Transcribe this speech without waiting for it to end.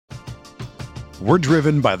We're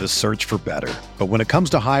driven by the search for better. But when it comes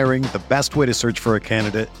to hiring, the best way to search for a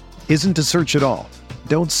candidate isn't to search at all.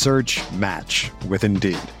 Don't search, match with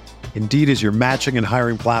Indeed. Indeed is your matching and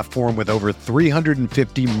hiring platform with over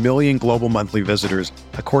 350 million global monthly visitors,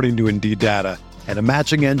 according to Indeed data, and a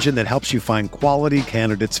matching engine that helps you find quality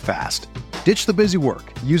candidates fast. Ditch the busy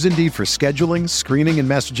work. Use Indeed for scheduling, screening, and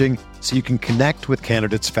messaging so you can connect with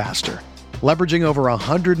candidates faster. Leveraging over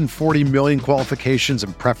 140 million qualifications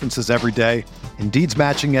and preferences every day, Indeed's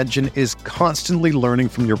matching engine is constantly learning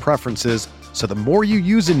from your preferences, so the more you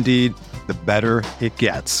use Indeed, the better it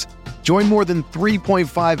gets. Join more than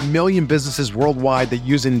 3.5 million businesses worldwide that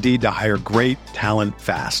use Indeed to hire great talent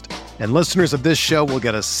fast. And listeners of this show will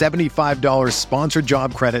get a $75 sponsored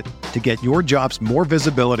job credit to get your jobs more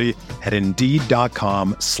visibility at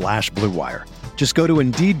Indeed.com/Blue Wire. Just go to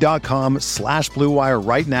Indeed.com/Blue Wire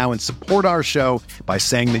right now and support our show by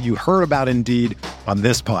saying that you heard about Indeed on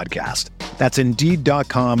this podcast. That's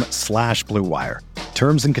Indeed.com/Blue Wire.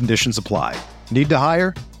 Terms and conditions apply. Need to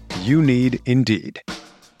hire? You need Indeed.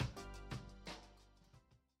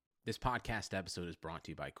 This podcast episode is brought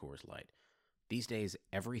to you by Coors Light. These days,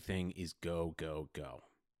 everything is go, go, go.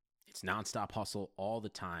 It's nonstop hustle all the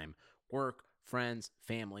time. Work, friends,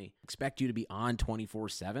 family, expect you to be on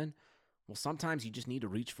 24/7. Well, sometimes you just need to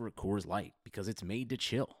reach for a Coors Light because it's made to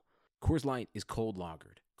chill. Coors Light is cold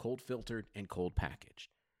lagered, cold filtered, and cold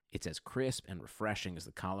packaged. It's as crisp and refreshing as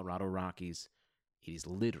the Colorado Rockies. It is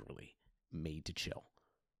literally made to chill.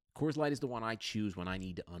 Coors Light is the one I choose when I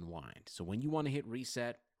need to unwind. So when you want to hit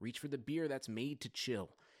reset, reach for the beer that's made to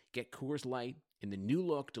chill. Get Coors Light in the new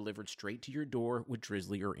look delivered straight to your door with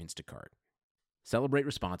Drizzly or Instacart. Celebrate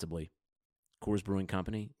responsibly. Coors Brewing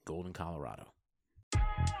Company, Golden, Colorado.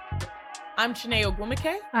 I'm Chene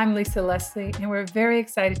Ogwumike. I'm Lisa Leslie, and we're very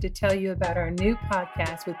excited to tell you about our new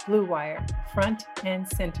podcast with Blue Wire, Front and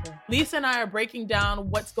Center. Lisa and I are breaking down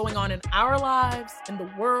what's going on in our lives, in the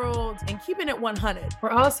world, and keeping it 100. We're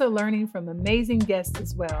also learning from amazing guests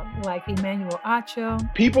as well, like Emmanuel Acho.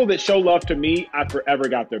 People that show love to me, I forever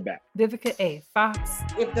got their back. Vivica A. Fox.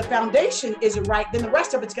 If the foundation isn't right, then the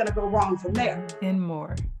rest of it's going to go wrong from there. And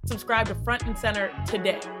more. Subscribe to Front and Center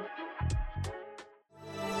today.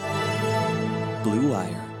 Blue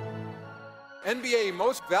Wire. NBA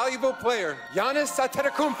Most Valuable Player, Giannis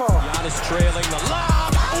Antetokounmpo. Giannis trailing the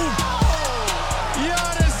lob.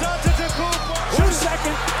 Giannis Antetokounmpo. 2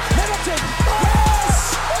 second. Middleton.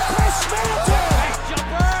 Yes! Chris Middleton. Back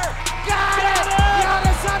jumper. Got it.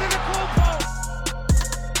 Giannis Antetokounmpo.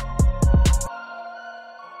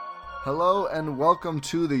 Hello and welcome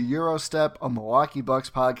to the Eurostep, a Milwaukee Bucks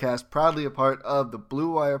podcast, proudly a part of the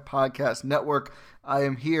Blue Wire Podcast Network. I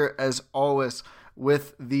am here, as always,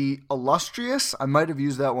 with the illustrious, I might have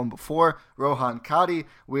used that one before, Rohan Kadi.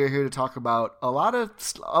 We are here to talk about a lot of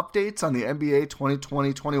updates on the NBA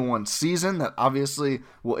 2020-21 season that obviously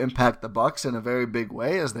will impact the Bucks in a very big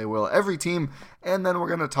way, as they will every team. And then we're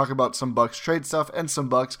going to talk about some Bucks trade stuff and some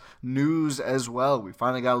Bucks news as well. We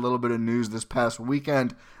finally got a little bit of news this past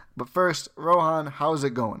weekend. But first, Rohan, how's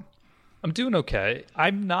it going? I'm doing okay.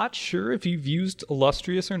 I'm not sure if you've used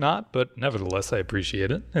illustrious or not, but nevertheless, I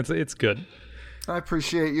appreciate it. It's good. I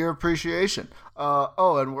appreciate your appreciation.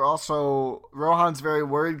 And we're also, Rohan's very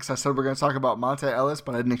worried because I said we're going to talk about Monte Ellis,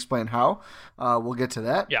 but I didn't explain how. We'll get to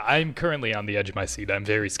that. Yeah, I'm currently on the edge of my seat. I'm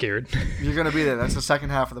very scared. You're going to be there. That's the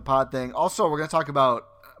second half of the pod thing. Also, we're going to talk about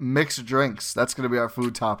mixed drinks. That's going to be our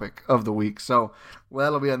food topic of the week. So,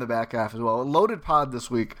 that'll be on the back half as well. A loaded pod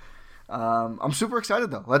this week. I'm super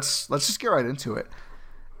excited though. Let's just get right into it.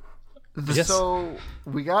 Yes. So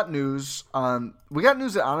we got news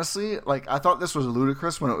that honestly, like, I thought this was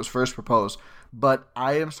ludicrous when it was first proposed, but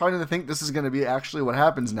I am starting to think this is going to be actually what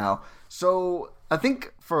happens now. So I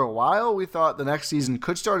think for a while we thought the next season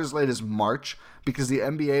could start as late as March because the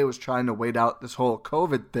NBA was trying to wait out this whole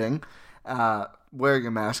COVID thing. Wearing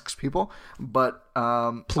your masks, people. But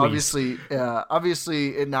obviously, the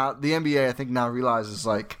NBA I think now realizes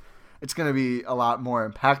like it's going to be a lot more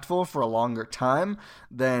impactful for a longer time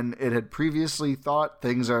than it had previously thought.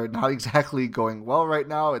 Things are not exactly going well right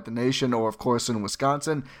now at the Nation or, of course, in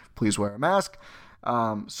Wisconsin. Please wear a mask.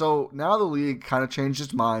 So now the league kind of changed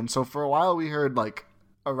its mind. So for a while we heard like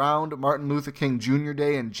around Martin Luther King Jr.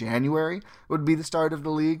 Day in January would be the start of the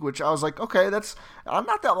league, which I was like, okay, that's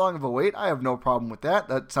not that long of a wait. I have no problem with that.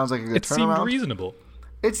 That sounds like a good turnaround. It seemed reasonable.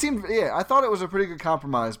 It seemed, yeah, I thought it was a pretty good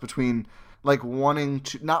compromise between like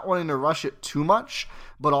not wanting to rush it too much,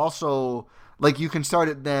 but also like you can start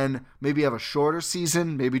it then, maybe have a shorter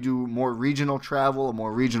season, maybe do more regional travel, a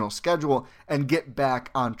more regional schedule, and get back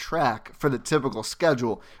on track for the typical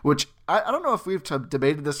schedule, which I don't know if we've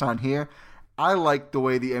debated this on here. I like the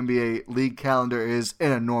way the NBA league calendar is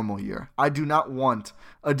in a normal year. I do not want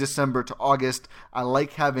a December to August. I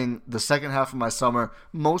like having the second half of my summer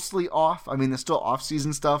mostly off. I mean, there's still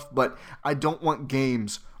off-season stuff, but I don't want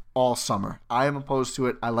games all summer. I am opposed to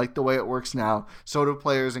it. I like the way it works now. So do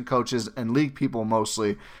players and coaches and league people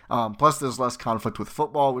mostly. Plus, there's less conflict with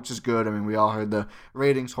football, which is good. I mean, we all heard the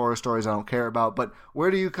ratings, horror stories I don't care about. But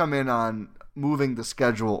where do you come in on moving the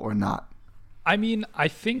schedule or not? I mean, I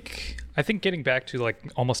think getting back to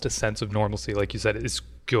like almost a sense of normalcy, like you said, is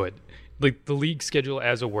good. Like the league schedule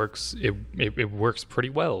as it works, it works pretty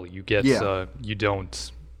well. You get you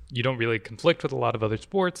don't really conflict with a lot of other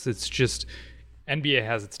sports. It's just NBA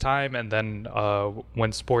has its time, and then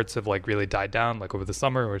when sports have like really died down, like over the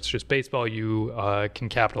summer, or it's just baseball, you can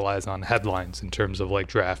capitalize on headlines in terms of like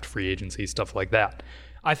draft, free agency, stuff like that.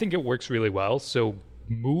 I think it works really well. So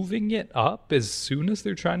moving it up as soon as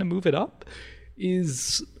they're trying to move it up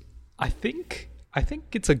is, I think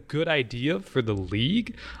it's a good idea for the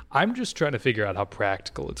league. I'm just trying to figure out how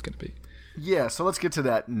practical it's going to be. Yeah, so let's get to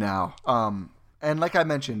that now. And like I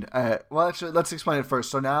mentioned, well, actually, let's explain it first.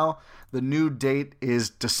 So now the new date is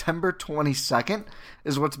December 22nd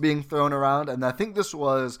is what's being thrown around. And I think there's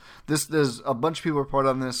a bunch of people report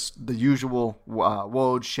on this, the usual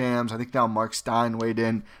Woj, Shams. I think now Mark Stein weighed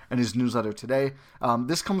in his newsletter today.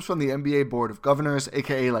 This comes from the NBA Board of Governors,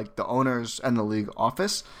 a.k.a. like the owners and the league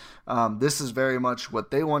office. This is very much what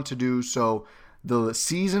they want to do. So the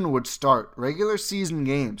season would start, regular season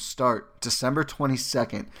games start December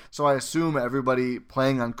 22nd. So I assume everybody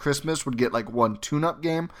playing on Christmas would get like one tune-up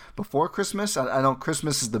game before Christmas. I know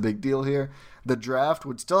Christmas is the big deal here. The draft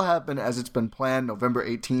would still happen as it's been planned, November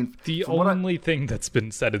 18th. The only thing that's been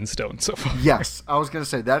set in stone so far. Yes, I was going to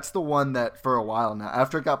say, that's the one that for a while now,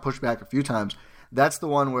 after it got pushed back a few times, that's the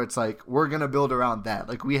one where it's like, we're going to build around that.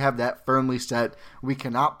 Like, we have that firmly set. We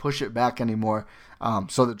cannot push it back anymore.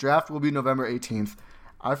 So the draft will be November 18th.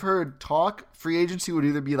 I've heard talk free agency would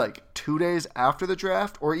either be like 2 days after the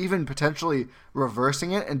draft or even potentially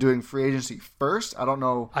reversing it and doing free agency first. I don't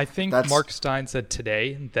know. I think Mark Stein said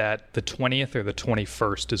today that the 20th or the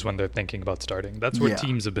 21st is when they're thinking about starting. That's what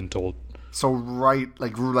teams have been told. So right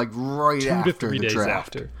right 2 after to 3 the days after.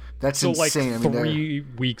 After. That's so insane. Like 3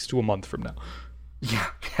 weeks to a month from now.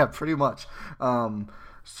 Yeah, pretty much.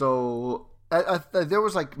 So there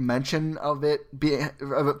was like mention of it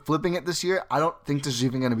flipping it this year. I don't think there's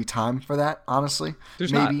even going to be time for that. Honestly,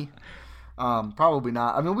 there's maybe, probably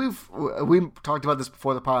not. I mean, we talked about this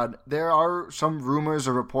before the pod. There are some rumors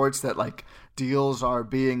or reports that like deals are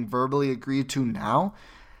being verbally agreed to now.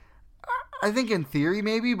 I think in theory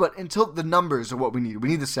maybe, but until the numbers are what we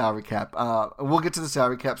need the salary cap. We'll get to the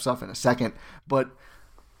salary cap stuff in a second, but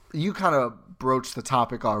you kind of broached the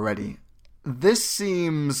topic already. This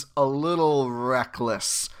seems a little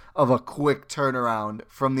reckless of a quick turnaround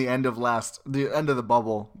from the end of the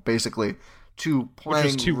bubble, basically, to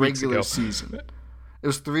playing regular season. It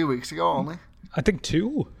was 3 weeks ago only? I think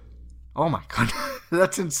 2. Oh my god,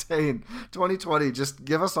 that's insane. 2020, just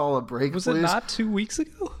give us all a break, was please. It not 2 weeks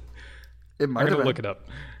ago? It might have been. Look it up.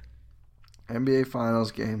 NBA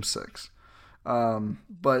Finals Game 6.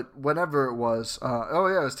 But whenever it was, it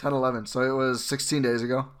was 10-11, so it was 16 days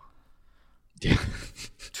ago. Yeah.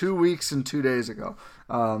 2 weeks and 2 days ago.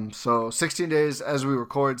 So 16 days as we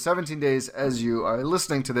record, 17 days as you are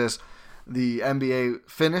listening to this, the NBA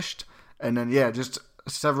finished. And then, just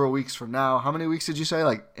several weeks from now. How many weeks did you say?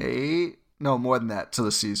 Like 8? No, more than that to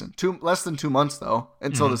the season. Less than 2 months, though,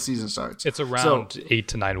 until the season starts. It's around 8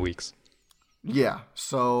 to 9 weeks. Yeah.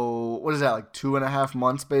 So what is that, like 2.5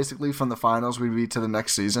 months, basically, from the finals we'd be to the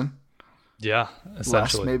next season? Yeah,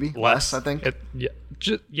 essentially. Less, maybe? Less, I think.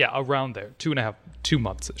 Around there. 2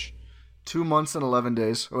 months-ish. 2 months and 11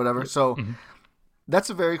 days or whatever. So that's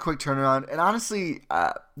a very quick turnaround. And honestly,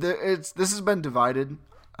 this has been divided.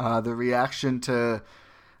 The reaction to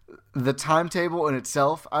the timetable in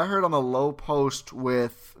itself. I heard on the Low Post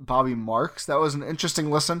with Bobby Marks, that was an interesting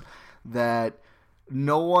listen, that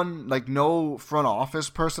no one, like no front office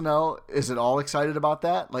personnel is at all excited about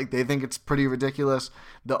that. Like they think it's pretty ridiculous.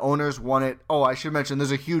 The owners want it. Oh, I should mention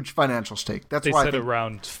there's a huge financial stake. That's why they said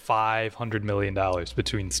around $500 million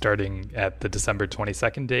between starting at the December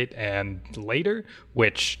 22nd date and later,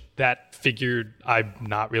 which that figured, I'm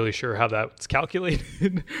not really sure how that's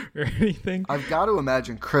calculated or anything. I've got to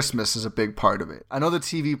imagine Christmas is a big part of it. I know the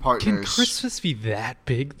TV partners. Can Christmas be that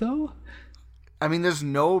big though? I mean, there's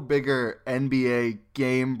no bigger NBA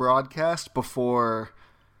game broadcast before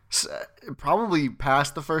probably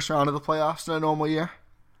past the first round of the playoffs in a normal year.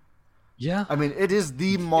 Yeah. I mean, it is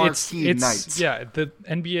the marquee night. Yeah, the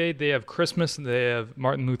NBA, they have Christmas and they have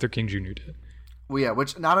Martin Luther King Jr. Day. Well, yeah,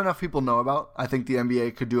 which not enough people know about. I think the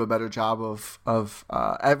NBA could do a better job of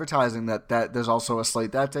advertising that there's also a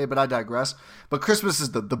slate that day, but I digress. But Christmas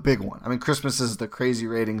is the big one. I mean, Christmas is the crazy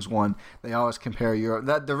ratings one. They always compare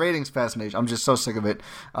the ratings fascination. I'm just so sick of it.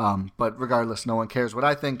 But regardless, no one cares what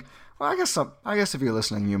I think. Well, I guess if you're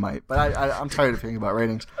listening, you might. But I'm tired of hearing about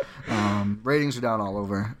ratings. Ratings are down all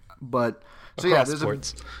over. But so across there's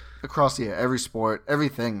sports. Across every sport,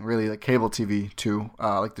 everything really, like cable TV too,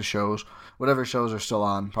 like the shows. Whatever shows are still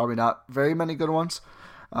on. Probably not very many good ones.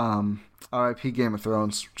 R.I.P. Game of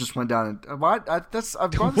Thrones just went down. I've brought this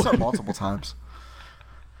up multiple times.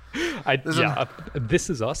 This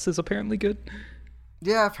Is Us is apparently good.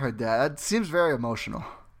 Yeah, I've heard that. It seems very emotional.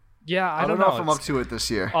 Yeah, I don't know if I'm up to it this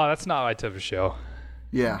year. Oh, that's not my type of show.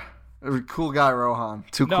 Yeah. Cool guy Rohan.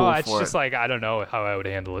 Too cool for it. No, it's just like I don't know how I would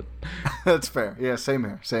handle it. That's fair. Yeah, same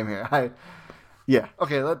here. Yeah.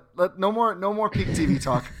 Okay. Let no more peak TV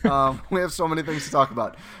talk. We have so many things to talk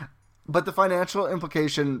about, but the financial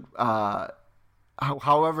implication,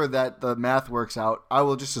 however that the math works out, I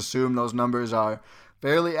will just assume those numbers are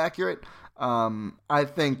fairly accurate. I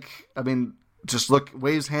think. I mean, just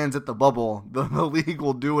waves hands at the bubble. The league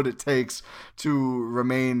will do what it takes to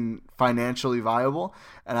remain financially viable.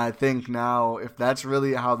 And I think now, if that's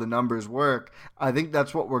really how the numbers work, I think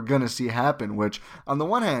that's what we're going to see happen, which on the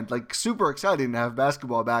one hand, like super exciting to have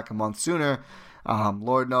basketball back a month sooner.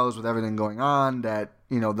 Lord knows with everything going on that,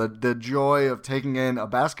 the joy of taking in a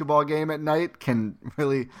basketball game at night can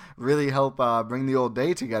really, really help bring the old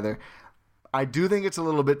day together. I do think it's a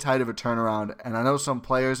little bit tight of a turnaround, and I know some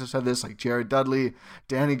players have said this, like Jared Dudley.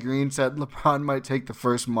 Danny Green said LeBron might take the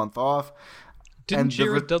first month off. Didn't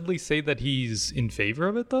Jared Dudley say that he's in favor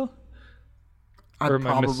of it, though?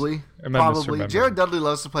 Probably. Jared Dudley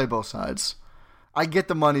loves to play both sides. I get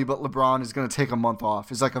the money, but LeBron is going to take a month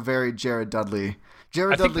off. It's like a very Jared Dudley.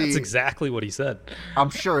 I think that's exactly what he said. I'm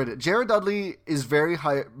sure it is. Jared Dudley is very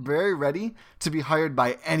ready to be hired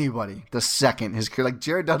by anybody the second his career. Like,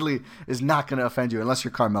 Jared Dudley is not going to offend you unless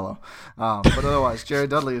you're Carmelo. But otherwise, Jared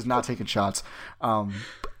Dudley is not taking shots.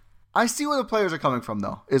 I see where the players are coming from,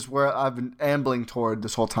 though, is where I've been ambling toward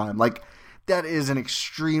this whole time. Like, that is an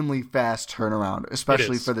extremely fast turnaround,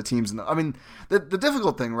 especially for the teams. The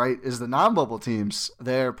difficult thing, right, is the non-bubble teams,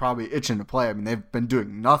 they're probably itching to play. I mean, they've been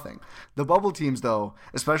doing nothing. The bubble teams, though,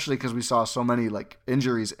 especially because we saw so many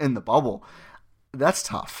injuries in the bubble, that's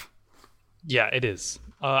tough. Yeah, it is.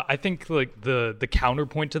 I think the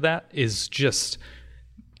counterpoint to that is just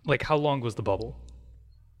how long was the bubble?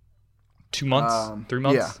 2 months? 3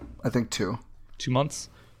 months? Yeah, I think 2. 2 months.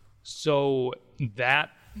 So that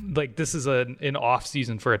this is an off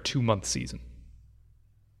season for a 2-month season.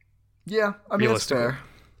 Yeah, I mean, it's fair.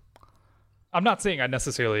 I'm not saying I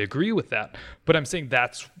necessarily agree with that, but I'm saying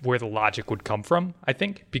that's where the logic would come from, I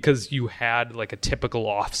think, because you had a typical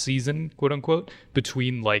off season, quote unquote,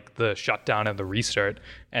 between the shutdown and the restart,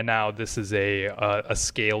 and now this is a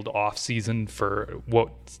scaled off season for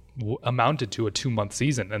what amounted to a 2-month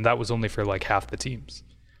season, and that was only for half the teams.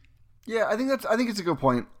 Yeah, I think it's a good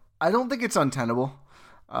point. I don't think it's untenable.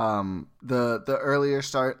 The earlier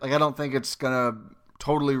start, I don't think it's gonna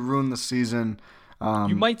totally ruin the season.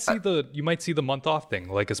 You might see the month off thing,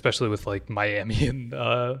 especially with Miami and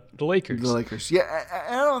the Lakers. The Lakers, yeah.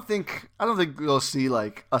 I don't think you'll see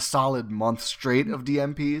a solid month straight of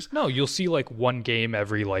DNPs. No, you'll see one game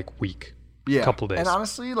every week, yeah, couple days. And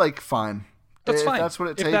honestly, fine. That's fine. If that's what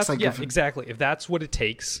it takes. Exactly. If that's what it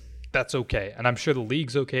takes, that's okay. And I'm sure the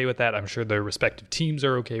league's okay with that. I'm sure their respective teams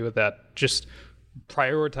are okay with that. Just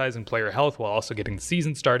prioritizing player health while also getting the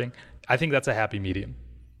season starting. I think that's a happy medium.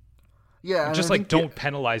 Yeah, just don't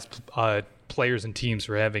penalize players and teams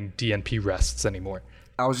for having DNP rests anymore.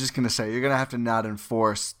 I was just gonna say you're gonna have to not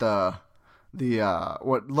enforce the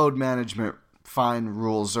load management fine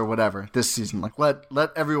rules or whatever this season.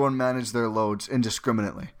 Let everyone manage their loads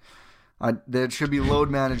indiscriminately. There should be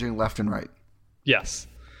load managing left and right. Yes,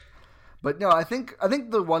 but no, I think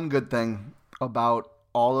the one good thing about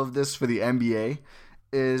all of this for the NBA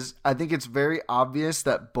is I think it's very obvious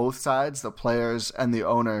that both sides, the players and the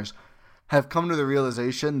owners, have come to the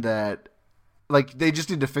realization that they just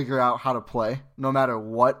need to figure out how to play no matter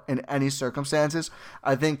what in any circumstances.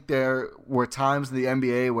 I think there were times in the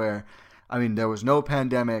NBA where, there was no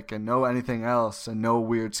pandemic and no anything else and no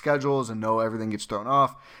weird schedules and no everything gets thrown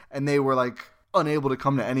off, and they were unable to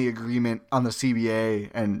come to any agreement on the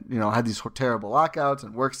CBA and, had these terrible lockouts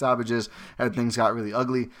and work stoppages and things got really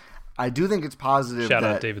ugly. I do think it's positive. Shout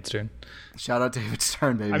out David Stern. Shout out David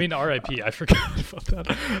Stern, baby. RIP. I forgot about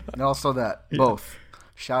that. And also that. Both.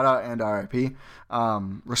 Shout out and RIP.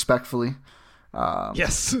 Respectfully.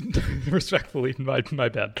 Yes, respectfully, my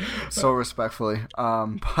bad. So respectfully,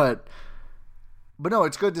 but no,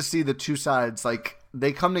 it's good to see the two sides like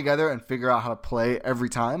they come together and figure out how to play every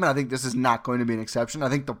time, and I think this is not going to be an exception. I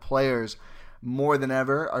think the players more than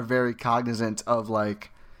ever are very cognizant of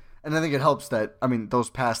like, and I think it helps that those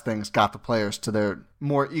past things got the players to their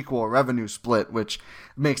more equal revenue split, which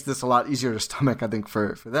makes this a lot easier to stomach, I think,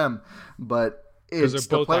 for them. But it's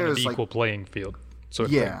they're both the players on an equal playing field.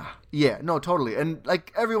 No, totally, and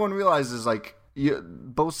like everyone realizes like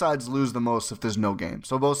both sides lose the most if there's no game.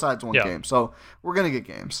 So both sides want games. So we're gonna get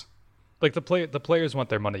games. Like the players want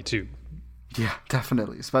their money too. Yeah,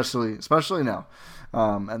 definitely, especially now,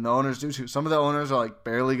 and the owners do too. Some of the owners are like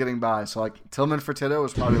barely getting by. So like Tillman Fertitta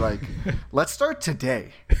was probably like, "Let's start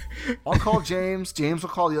today. I'll call James. James will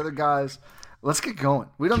call the other guys. Let's get going.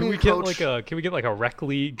 We don't need a coach. Can we get like a rec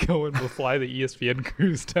league going? We'll fly the ESPN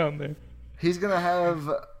crews down there." He's gonna have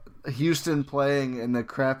Houston playing in the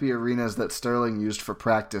crappy arenas that Sterling used for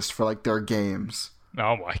practice for like their games.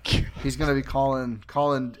 Oh my god! He's gonna be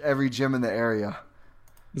calling every gym in the area.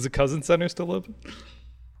 Is the Cousins Center still open?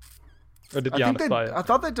 Or did Giannis buy it? I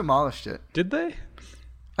thought they demolished it. Did they?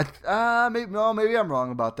 Maybe I'm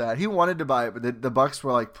wrong about that. He wanted to buy it, but the Bucks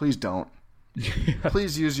were like, "Please don't.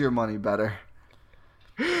 Please use your money better."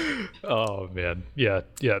 Oh man, yeah.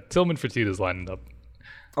 Tillman Fertitta's lining up.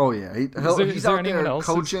 Oh yeah, he's out there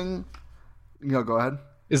coaching. Go ahead.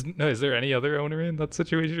 Is there any other owner in that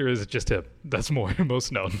situation, or is it just him? That's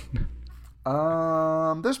most known.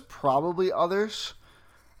 There's probably others.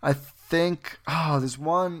 I think. There's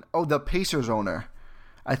one. The Pacers owner,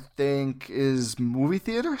 I think, is movie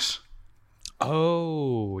theaters.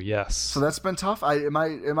 Oh yes. So that's been tough. Am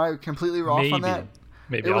I completely off on that?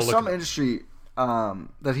 Maybe it was some industry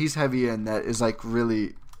that he's heavy in that is like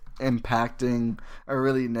really impacting or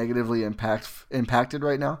really negatively impacted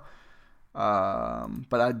right now.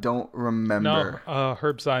 But I don't remember. No,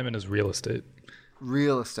 Herb Simon is real estate.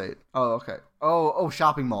 Real estate. Oh, okay. Oh,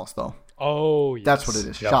 shopping malls though. Oh, yes. That's what it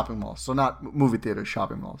is. Yep. Shopping malls. So not movie theaters,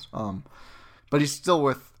 shopping malls. But he's still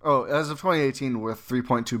worth. As of 2018, worth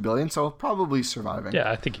 $3.2 billion. So probably surviving.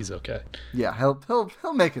 Yeah, I think he's okay. Yeah, he'll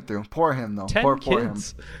make it through. Poor him though. 10 poor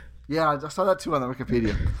kids. Him. Yeah, I saw that too on the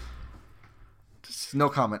Wikipedia. Just no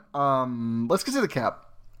comment. Let's get to the cap.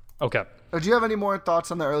 Okay. Do you have any more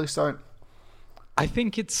thoughts on the early start? I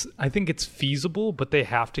think it's feasible, but they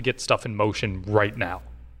have to get stuff in motion right now.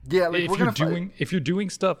 Yeah, like if you're doing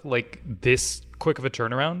stuff like this quick of a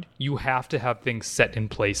turnaround, you have to have things set in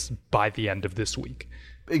place by the end of this week.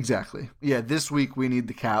 Exactly. Yeah, this week we need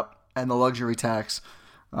the cap and the luxury tax,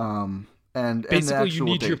 and basically you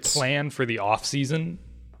need dates. your plan for the off season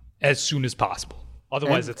as soon as possible.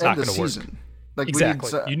 Otherwise, it's not going to work. Like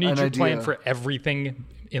exactly. You need your plan for everything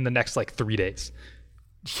in the next 3 days.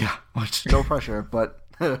 Yeah, which no pressure, but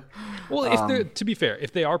well, if they're to be fair,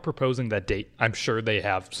 if they are proposing that date, I'm sure they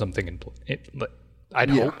have something in place.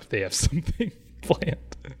 I'd hope they have something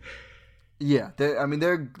planned. Yeah,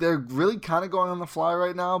 they're really kind of going on the fly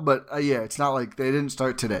right now, but it's not like they didn't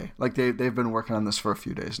start today. Like they've been working on this for a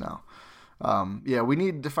few days now. We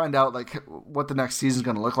need to find out what the next season's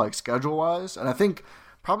going to look like schedule wise, and I think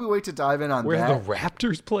probably wait to dive in on where that. Where are the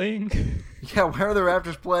Raptors playing? Yeah, where are the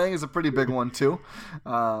Raptors playing is a pretty big one too.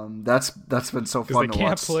 That's been so fun to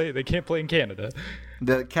watch. They can't play in Canada.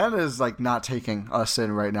 Canada is not taking us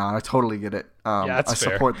in right now. I totally get it. That's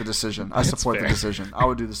fair. Support the decision. I support the decision. I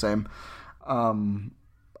would do the same.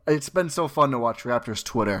 It's been so fun to watch Raptors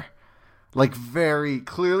Twitter. Very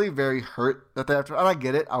clearly very hurt that they have to, and I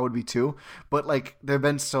get it, I would be too, but they've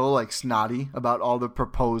been so snotty about all the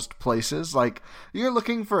proposed places. You're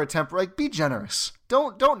looking for a be generous.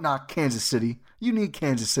 Don't knock Kansas City. You need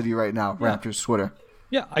Kansas City right now, yeah. Raptors Twitter.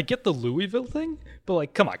 Yeah, I get the Louisville thing,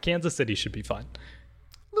 but come on, Kansas City should be fine.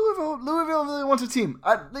 Louisville really wants a team.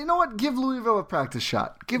 You know what? Give Louisville a practice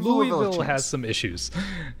shot. Give Louisville a chance. Has some issues.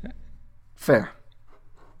 Fair.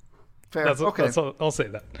 Okay. I'll say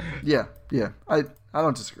that. Yeah. I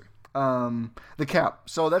don't disagree. The cap.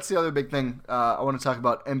 So that's the other big thing I want to talk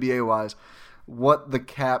about NBA wise. What the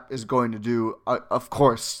cap is going to do, of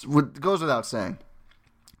course, goes without saying,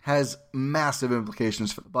 has massive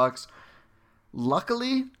implications for the Bucks.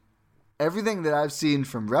 Luckily, everything that I've seen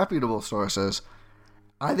from reputable sources,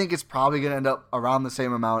 I think it's probably going to end up around the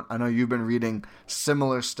same amount. I know you've been reading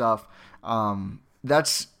similar stuff.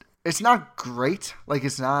 It's not great.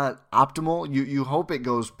 It's not optimal. You hope it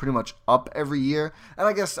goes pretty much up every year. And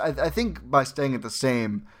I guess I think by staying at the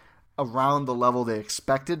same around the level they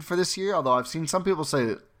expected for this year, although I've seen some people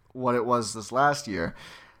say what it was this last year,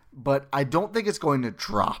 but I don't think it's going to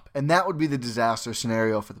drop. And that would be the disaster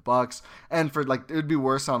scenario for the Bucks. And for it would be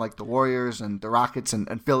worse on the Warriors and the Rockets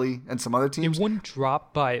and Philly and some other teams. It wouldn't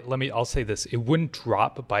drop by, I'll say this, it wouldn't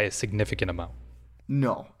drop by a significant amount.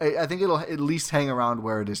 No, I think it'll at least hang around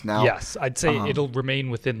where it is now. Yes, I'd say it'll remain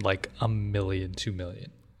within $1 million, $2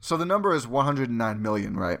 million. So the number is 109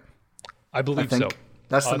 million, right? I believe so.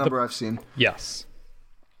 That's the number I've seen. Yes.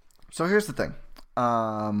 So here's the thing.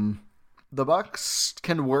 The Bucks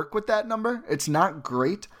can work with that number. It's not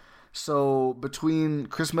great. So between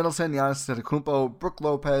Chris Middleton, Giannis Antetokounmpo, Brook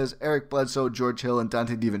Lopez, Eric Bledsoe, George Hill, and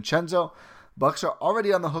Dante DiVincenzo, Bucks are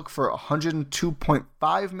already on the hook for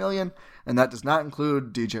 $102.5 million, and that does not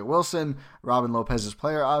include DJ Wilson, Robin Lopez's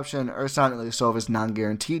player option, Ersan Ilyasova's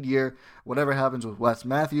non-guaranteed year, whatever happens with Wes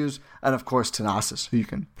Matthews, and of course Thanasis, who you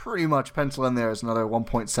can pretty much pencil in there as another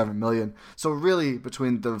 $1.7 million. So really,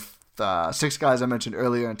 between the 6 guys I mentioned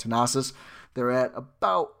earlier and Thanasis, they're at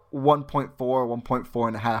about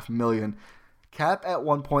 1.4.5 million. Cap at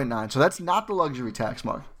 1.9. So that's not the luxury tax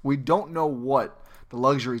mark. We don't know what the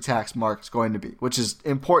luxury tax mark is going to be, which is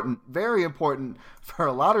important, very important for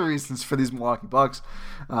a lot of reasons for these Milwaukee Bucks.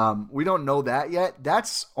 We don't know that yet.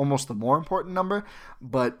 That's almost the more important number,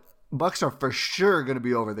 but Bucks are for sure going to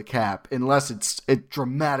be over the cap unless it's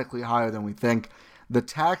dramatically higher than we think. The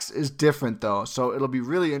tax is different though, so it'll be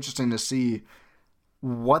really interesting to see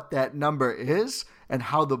what that number is and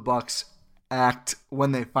how the Bucks act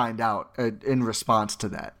when they find out in response to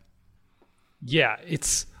that. Yeah,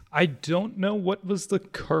 I don't know what was the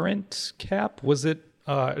current cap. Was it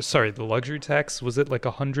the luxury tax, was it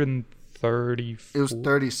 130? It was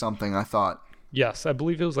 30 something, I thought. Yes, I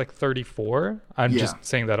believe it was 34. I'm just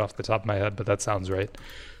saying that off the top of my head, but that sounds right.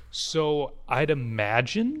 So I'd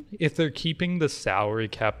imagine if they're keeping the salary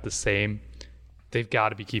cap the same, they've got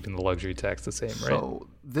to be keeping the luxury tax the same, right? So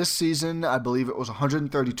this season, I believe it was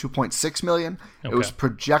 $132.6 million. Okay. It was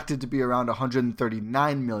projected to be around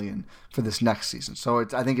 $139 million for this next season. So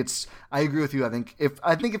I agree with you. I think if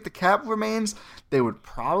the cap remains, they would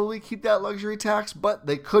probably keep that luxury tax, but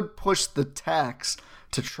they could push the tax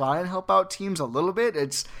to try and help out teams a little bit.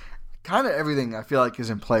 It's kind of everything I feel like is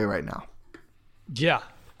in play right now. Yeah.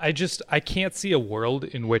 I can't see a world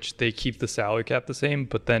in which they keep the salary cap the same,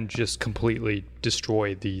 but then just completely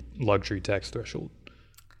destroy the luxury tax threshold.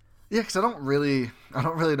 Yeah, because I don't really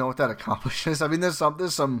know what that accomplishes. I mean, there's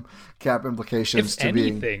some cap implications to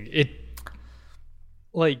anything,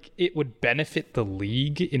 it would benefit the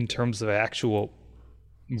league in terms of actual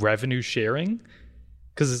revenue sharing,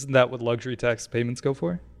 because isn't that what luxury tax payments go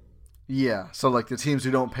for? Yeah, so the teams who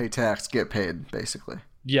don't pay tax get paid, basically.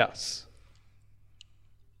 Yes.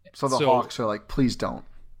 So the Hawks are please don't.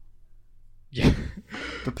 Yeah.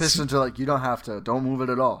 The Pistons are you don't have to. Don't move it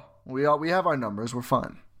at all. We have our numbers. We're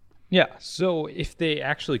fine. Yeah. So if they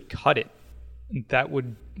actually cut it, that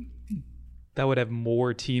would have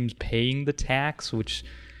more teams paying the tax, which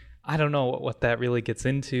I don't know what that really gets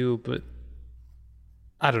into, but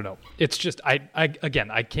I don't know. It's just I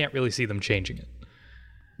can't really see them changing it.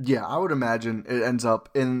 Yeah, I would imagine it ends up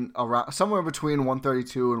in around somewhere between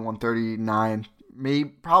 132 and 139.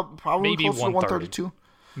 Probably close to 132.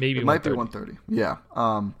 Maybe it might be 130. Yeah.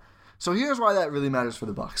 So here's why that really matters for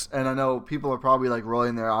the Bucks. And I know people are probably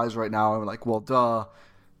rolling their eyes right now and well, duh.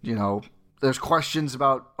 There's questions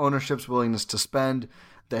about ownership's willingness to spend.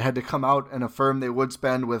 They had to come out and affirm they would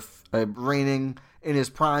spend with a reigning in his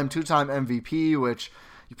prime 2-time MVP, which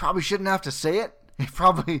you probably shouldn't have to say it. It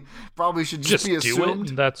probably should just be assumed.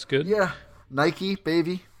 Do it, that's good. Yeah. Nike,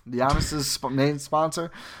 baby. Giannis's main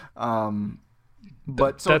sponsor.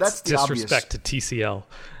 But so that's the disrespect obvious. To TCL.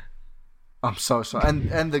 I'm so sorry,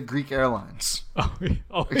 and the Greek Airlines.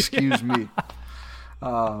 Excuse me.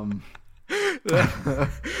 That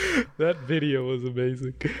video was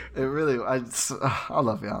amazing. It really, I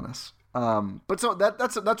love Giannis. But so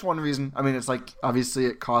that's one reason. I mean, it's obviously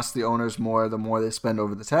it costs the owners more the more they spend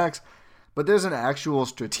over the tax, but there's an actual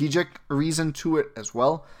strategic reason to it as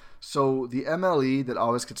well. So the MLE that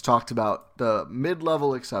always gets talked about, the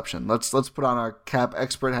mid-level exception. Let's put on our cap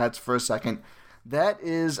expert hats for a second. That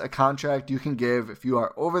is a contract you can give if you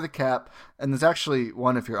are over the cap, and there's actually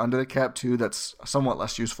one if you're under the cap too that's somewhat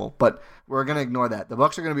less useful, but we're going to ignore that. The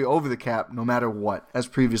Bucks are going to be over the cap no matter what, as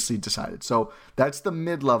previously decided. So that's the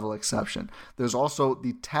mid-level exception. There's also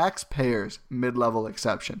the taxpayers mid-level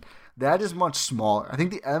exception. That is much smaller. I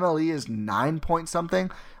think the MLE is 9 point something,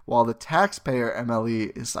 while the taxpayer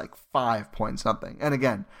MLE is 5 point something. And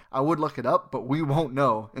again, I would look it up, but we won't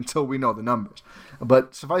know until we know the numbers.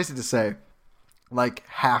 But suffice it to say, like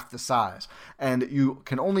half the size. And you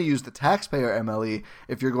can only use the taxpayer MLE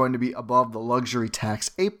if you're going to be above the luxury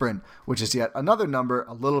tax apron, which is yet another number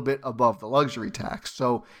a little bit above the luxury tax.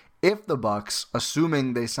 So if the Bucks,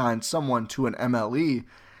 assuming they sign someone to an MLE,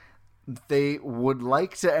 they would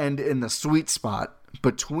like to end in the sweet spot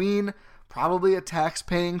between probably a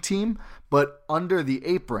tax-paying team, but under the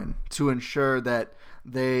apron to ensure that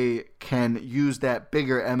they can use that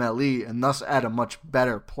bigger MLE and thus add a much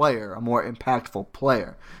better player, a more impactful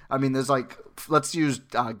player. I mean, there's like, let's use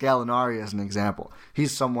Gallinari as an example.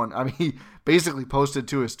 He's someone, I mean, he basically posted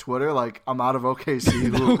to his Twitter, like, I'm out of OKC.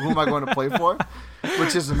 Who am I going to play for?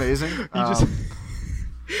 Which is amazing.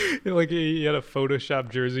 Like he had a Photoshop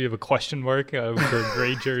jersey of a question mark for a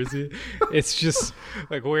gray jersey. It's just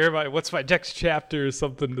like, where am I? What's my next chapter or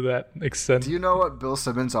something to that extent? Do you know what Bill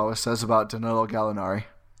Simmons always says about Danilo Gallinari?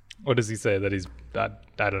 What does he say? That he's I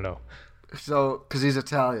don't know. So, because he's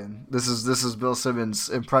Italian, this is Bill Simmons'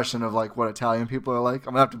 impression of like what Italian people are like.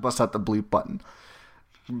 I'm gonna have to bust out the bleep button.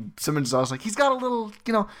 Simmons is always like, he's got a little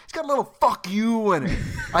fuck you in it.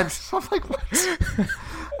 I'm like, what?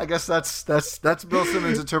 I guess that's Bill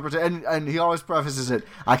Simmons' interpretation, and he always prefaces it,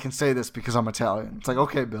 I can say this because I'm Italian. It's like,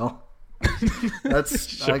 okay, Bill. That's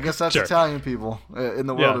sure, I guess that's sure. Italian people in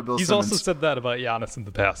the world of Bill Simmons. He's also said that about Giannis in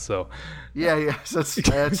the past, so. Yeah, that's just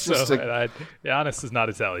Giannis is not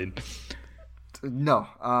Italian. No,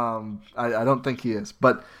 I don't think he is.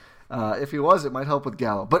 But if he was, it might help with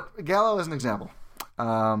Gallo. But Gallo is an example.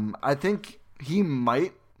 I think he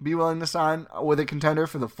might be willing to sign with a contender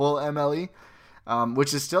for the full MLE,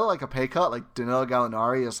 which is still like a pay cut. Like Danilo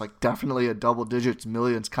Gallinari is like definitely a double digits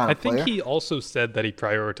millions kind of player. I think he also said that he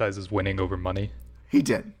prioritizes winning over money. He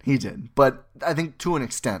did. But I think to an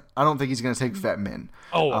extent. I don't think he's going to take vet min.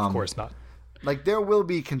 Oh, of course not. Like there will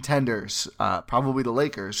be contenders, probably the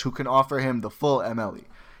Lakers, who can offer him the full MLE.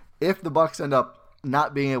 If the Bucks end up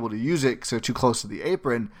not being able to use it because they're too close to the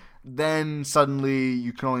apron, then suddenly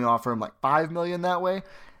you can only offer him like $5 million that way.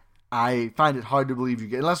 I find it hard to believe you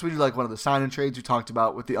get, unless we do like one of the sign-in trades we talked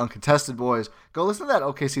about with the uncontested boys. Go listen to that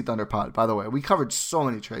OKC Thunder pod, by the way. We covered so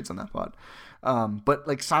many trades on that pod. But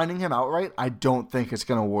like signing him outright, I don't think it's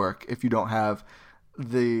going to work if you don't have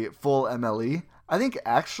the full MLE. I think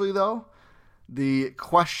actually though, the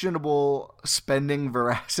questionable spending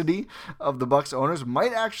veracity of the Bucks owners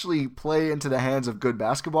might actually play into the hands of good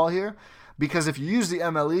basketball here. Because if you use the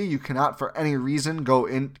MLE, you cannot for any reason go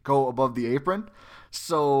above the apron.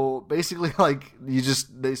 So basically, like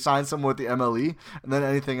they sign someone with the MLE, and then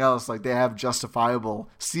anything else, like they have justifiable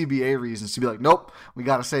CBA reasons to be like, nope, we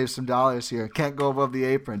got to save some dollars here. Can't go above the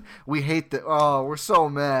apron. We hate that. Oh, we're so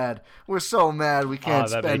mad. We can't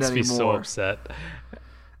spend anymore. That makes me so upset.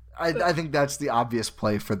 I think that's the obvious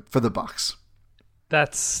play for the Bucks.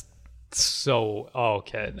 That's so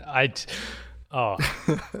okay.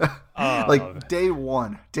 Like day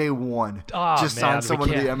one, just sign someone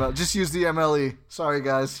to the MLE. Just use the MLE. Sorry,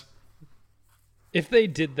 guys. If they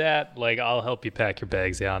did that, like, I'll help you pack your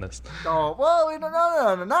bags, Giannis. Oh well,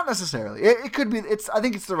 no, not necessarily. It could be. I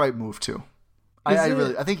think it's the right move too.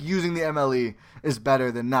 I think using the MLE is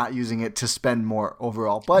better than not using it to spend more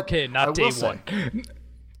overall. But okay, not day one.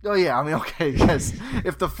 Oh yeah, I mean, okay, yes.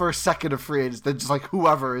 If the first second of free agents, then just like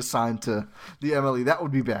whoever is signed to the MLE, that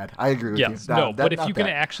would be bad. I agree with you. But if you can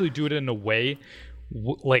actually do it in a way,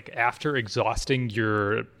 like after exhausting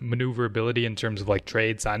your maneuverability in terms of like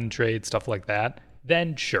trade, sign and trade, stuff like that,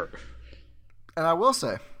 then sure. And I will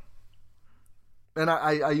say, and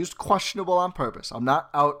I used questionable on purpose. I'm not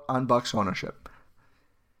out on Bucks ownership.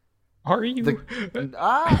 Are you?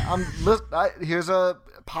 Here's a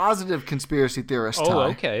positive conspiracy theorist. Oh,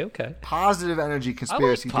 okay. Positive energy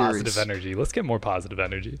conspiracy theories. Positive energy. Let's get more positive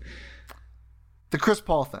energy. The Chris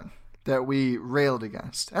Paul thing that we railed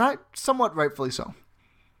against, and I somewhat rightfully so.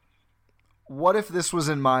 What if this was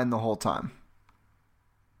in mind the whole time?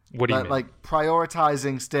 What do you mean? Like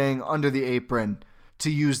prioritizing staying under the apron to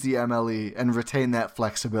use the MLE and retain that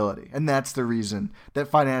flexibility. And that's the reason that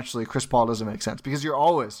financially Chris Paul doesn't make sense, because you're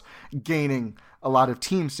always gaining a lot of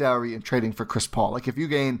team salary in trading for Chris Paul. Like if you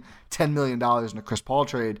gain $10 million in a Chris Paul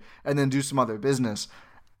trade and then do some other business,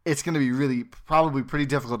 it's going to be probably pretty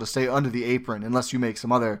difficult to stay under the apron unless you make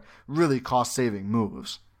some other really cost-saving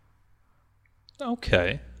moves.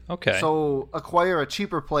 Okay. So acquire a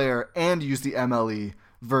cheaper player and use the MLE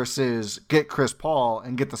versus get Chris Paul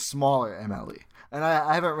and get the smaller MLE. And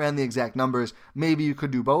I haven't ran the exact numbers. Maybe you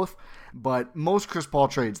could do both. But most Chris Paul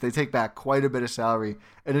trades, they take back quite a bit of salary.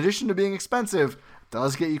 In addition to being expensive,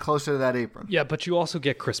 does get you closer to that apron. Yeah, but you also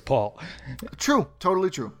get Chris Paul. True. Totally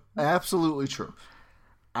true. Absolutely true.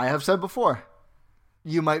 I have said before,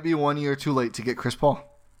 you might be 1 year too late to get Chris Paul.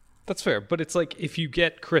 That's fair, but it's like if you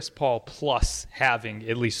get Chris Paul plus having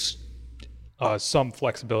at least some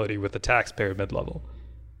flexibility with the taxpayer mid-level,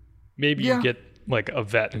 maybe you get like a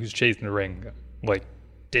vet who's chasing the ring, like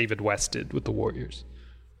David West did with the Warriors.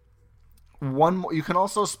 You can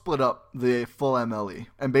also split up the full MLE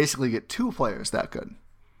and basically get 2 players that good.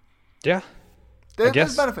 Yeah.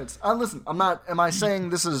 There's benefits. Listen, am I saying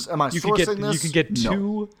this is, am I sourcing this? You can get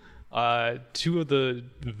two of the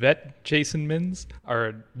vet chasing mins,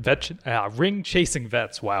 or ring chasing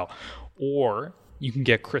vets, wow. Or you can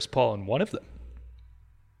get Chris Paul in one of them.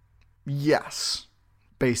 Yes,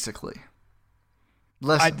 basically.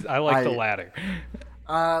 Listen, I like the latter.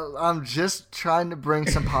 I'm just trying to bring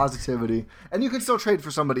some positivity, and you can still trade for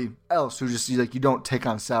somebody else who just like you don't take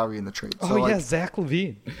on salary in the trade. So, yeah, Zach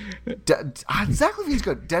LaVine. Zach LaVine's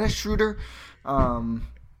good. Dennis Schroeder,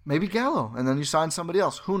 maybe Gallo, and then you sign somebody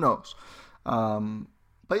else. Who knows?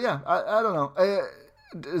 But yeah, I don't know.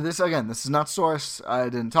 This is not sourced. I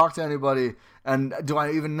didn't talk to anybody. And do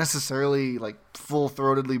I even necessarily like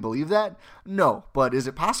full-throatedly believe that? No. But is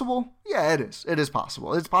it possible? Yeah, it is. It is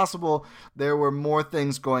possible. It's possible there were more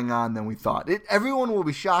things going on than we thought. Everyone will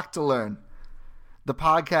be shocked to learn the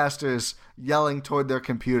podcasters yelling toward their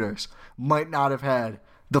computers might not have had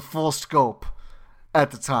the full scope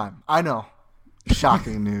at the time. I know.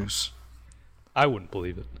 Shocking news. I wouldn't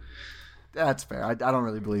believe it. That's fair. I don't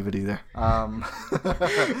really believe it either. I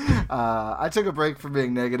took a break from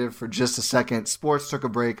being negative for just a second. Sports took a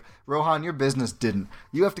break. Rohan, your business didn't.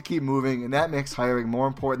 You have to keep moving, and that makes hiring more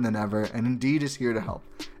important than ever, and Indeed is here to help.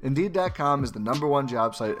 Indeed.com is the #1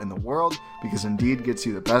 job site in the world because Indeed gets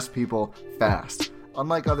you the best people fast.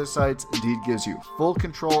 Unlike other sites, Indeed gives you full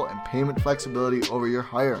control and payment flexibility over your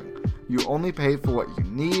hiring. You only pay for what you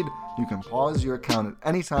need. You can pause your account at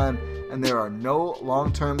any time, and there are no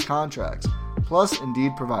long-term contracts. Plus,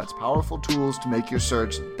 Indeed provides powerful tools to make your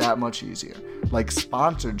search that much easier, like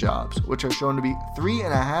sponsored jobs, which are shown to be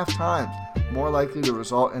 3.5 times more likely to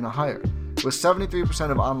result in a hire. With 73%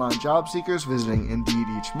 of online job seekers visiting Indeed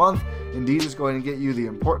each month, Indeed is going to get you the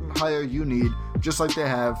important hire you need, just like they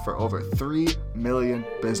have for over 3 million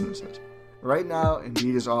businesses. Right now,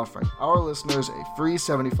 Indeed is offering our listeners a free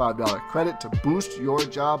 $75 credit to boost your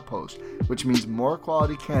job post, which means more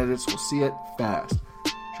quality candidates will see it fast.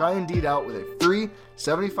 Try Indeed out with a free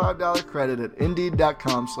 $75 credit at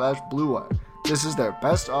Indeed.com/BlueWire. This is their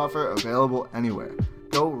best offer available anywhere.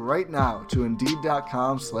 Go right now to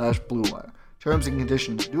Indeed.com/BlueWire. Terms and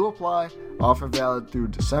conditions do apply. Offer valid through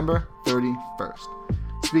December 31st.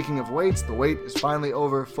 Speaking of waits, the wait is finally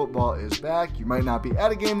over. Football is back. You might not be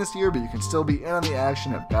at a game this year, but you can still be in on the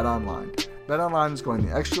action at BetOnline. BetOnline is going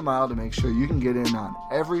the extra mile to make sure you can get in on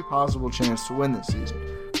every possible chance to win this season.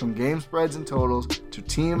 From game spreads and totals to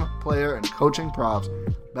team, player, and coaching props,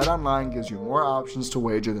 BetOnline gives you more options to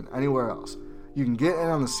wager than anywhere else. You can get in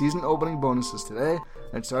on the season opening bonuses today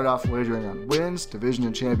and start off wagering on wins, division,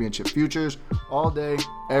 and championship futures all day,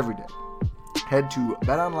 every day. Head to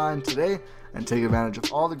BetOnline today and take advantage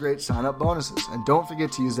of all the great sign-up bonuses. And don't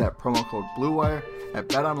forget to use that promo code BlueWire at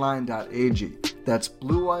betonline.ag. That's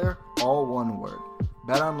BlueWire, all one word.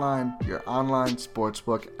 BetOnline, your online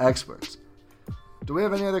sportsbook experts. Do we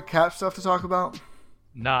have any other cap stuff to talk about?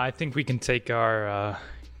 Nah, I think we can take our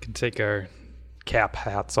cap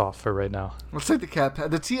hats off for right now. Let's take the cap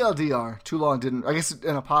hat. The TLDR, too long didn't. I guess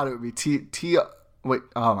in a pod it would be TLDL.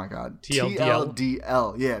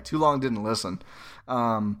 Yeah, too long didn't listen.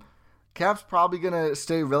 Cap's probably going to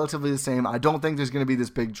stay relatively the same. I don't think there's going to be this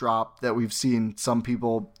big drop that we've seen some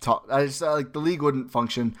people talk. I just like the league wouldn't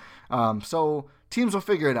function. So teams will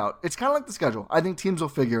figure it out. It's kind of like the schedule. I think teams will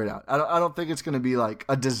figure it out. I don't think it's going to be like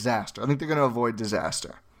a disaster. I think they're going to avoid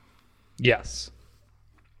disaster. Yes.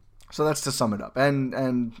 So that's to sum it up.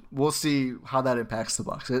 And we'll see how that impacts the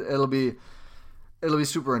Bucks. It'll be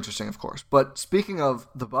super interesting, of course. But speaking of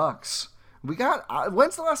the Bucks,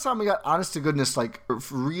 when's the last time we got honest to goodness, like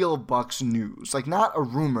real Bucks news? Like not a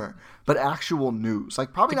rumor, but actual news.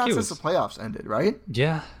 Like probably not since the playoffs ended, right?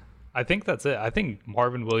 Yeah. I think that's it. I think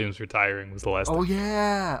Marvin Williams retiring was the last time. Oh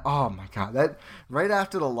yeah. Oh my God. That right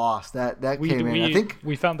after the loss, that came in. I think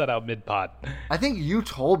we found that out mid-pod. I think you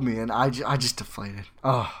told me and I just deflated.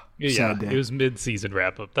 Oh, yeah. It was mid-season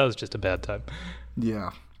wrap-up. That was just a bad time.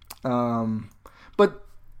 Yeah. But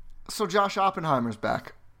so Josh Oppenheimer's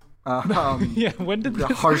back. Yeah, when did the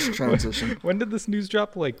harsh transition? When did this news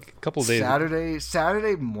drop? Like a couple days.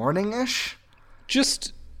 Saturday morning-ish.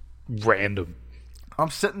 Just random. I'm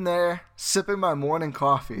sitting there sipping my morning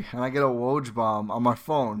coffee, and I get a Woj bomb on my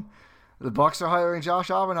phone. The Bucks are hiring Josh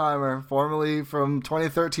Oppenheimer, formerly from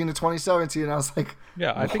 2013 to 2017. And I was like,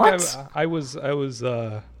 yeah, I what? think I was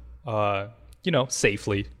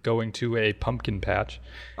safely going to a pumpkin patch.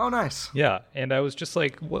 Oh, nice. Yeah, and I was just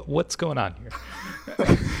like, what's going on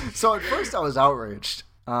here? So at first I was outraged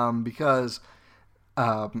because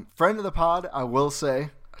friend of the pod, I will say,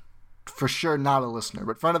 for sure not a listener,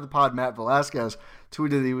 but friend of the pod, Matt Velasquez,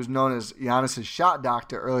 tweeted that he was known as Giannis's shot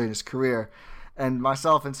doctor early in his career. And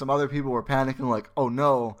myself and some other people were panicking like, oh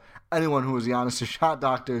no, anyone who was Giannis's shot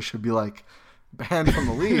doctor should be like banned from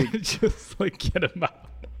the league. Just like get him out.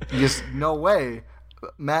 Just no way.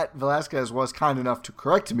 Matt Velasquez was kind enough to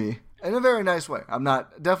correct me in a very nice way. I'm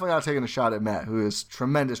definitely not taking a shot at Matt, who is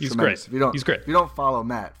tremendous. He's tremendous. Great. He's great. If you don't follow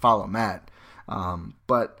Matt, follow Matt.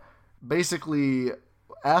 But basically,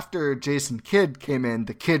 after Jason Kidd came in,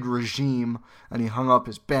 the Kidd regime, and he hung up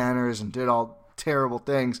his banners and did all terrible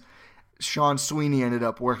things, Sean Sweeney ended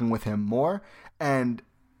up working with him more, and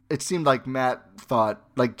it seemed like Matt thought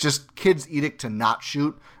like just Kidd's edict to not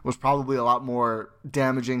shoot was probably a lot more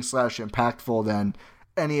damaging / impactful than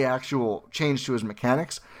any actual change to his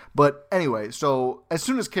mechanics. But anyway, so as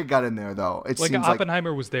soon as Kidd got in there, though, it seems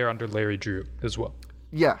Oppenheimer was there under Larry Drew as well.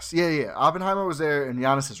 Yes, yeah. Oppenheimer was there in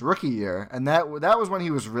Giannis's rookie year, and that was when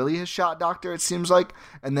he was really his shot doctor, it seems like.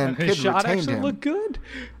 And then Kidd his shot retained actually him. looked good.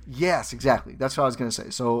 Yes, exactly. That's what I was going to say.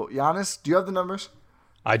 So, Giannis, do you have the numbers?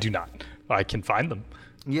 I do not. I can find them.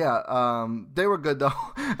 Yeah, they were good though.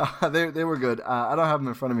 They were good. I don't have them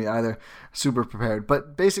in front of me either. Super prepared.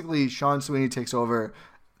 But basically, Sean Sweeney takes over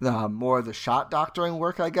more of the shot doctoring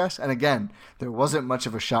work, I guess. And again, there wasn't much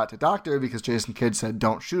of a shot to doctor because Jason Kidd said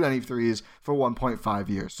don't shoot any threes for 1.5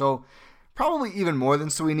 years. So probably even more than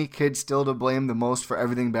Sweeney, Kidd still to blame the most for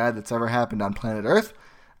everything bad that's ever happened on planet Earth.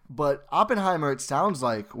 But Oppenheimer, it sounds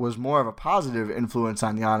like, was more of a positive influence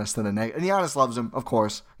on Giannis than a negative. And Giannis loves him, of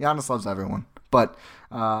course. Giannis loves everyone. But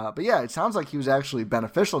yeah, it sounds like he was actually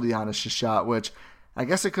beneficial to Giannis' shot, which I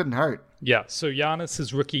guess it couldn't hurt. Yeah, so Giannis,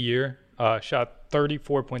 his rookie year, shot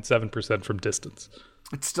 34.7% from distance.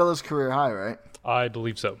 It's still his career high, right? I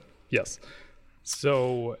believe so, yes.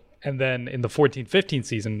 So, and then in the 14-15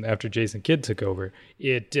 season, after Jason Kidd took over,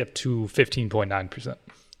 it dipped to 15.9%.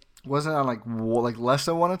 Wasn't it on like less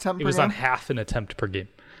than one attempt per game? It was on half an attempt per game.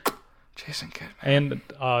 Jason Kidd, man.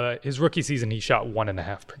 And his rookie season, he shot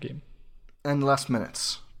 1.5 per game. And less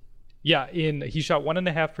minutes. Yeah, he shot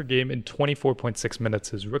 1.5 per game in 24.6 minutes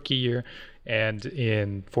his rookie year, and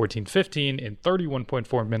in 14-15, in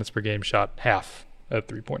 31.4 minutes per game, shot half a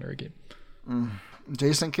three-pointer a game.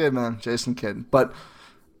 Jason Kidd, man. Jason Kidd. But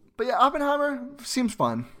yeah, Oppenheimer seems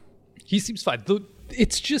fun. He seems fine.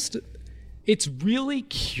 It's really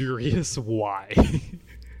curious why.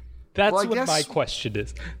 That's what my question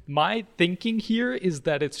is. My thinking here is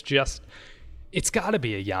that it's got to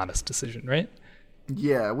be a Giannis decision, right?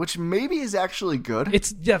 Yeah, which maybe is actually good.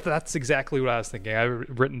 That's exactly what I was thinking. I've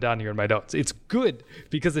written down here in my notes. It's good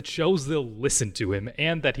because it shows they'll listen to him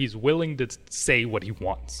and that he's willing to say what he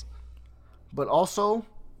wants. But also,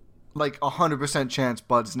 like 100% chance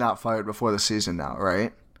Bud's not fired before the season now,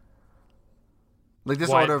 right? Like this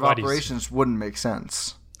order of operations wouldn't make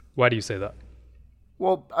sense. Why do you say that?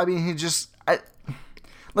 Well, I mean,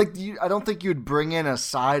 I don't think you'd bring in a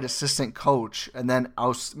side assistant coach and then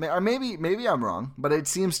oust. Or maybe I'm wrong, but it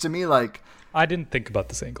seems to me like I didn't think about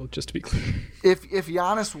this angle. Just to be clear, if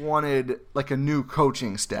Giannis wanted like a new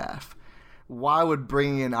coaching staff, why would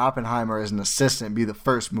bringing in Oppenheimer as an assistant be the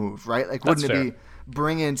first move, right? Like, wouldn't it be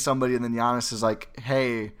bring in somebody and then Giannis is like,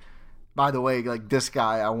 hey, by the way, like this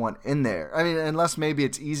guy I want in there. I mean, unless maybe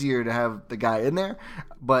it's easier to have the guy in there,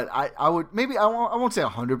 but I would maybe I won't say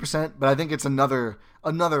 100%, but I think it's another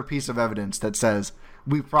piece of evidence that says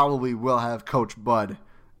we probably will have Coach Bud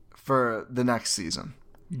for the next season.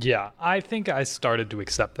 Yeah, I think I started to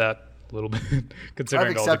accept that a little bit,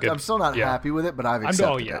 considering all the good. I'm still not happy with it, but I've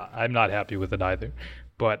accepted it. I'm not happy with it either,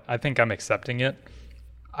 but I think I'm accepting it.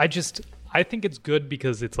 I think it's good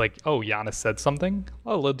because it's like, oh, Giannis said something.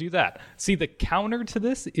 Oh, they'll do that. See, the counter to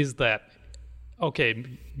this is that, okay,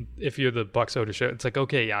 if you're the Bucks ownership, it's like,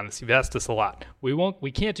 okay, Giannis, you've asked us a lot.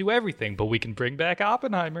 We can't do everything, but we can bring back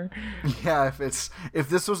Oppenheimer. Yeah, if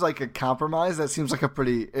this was like a compromise, that seems like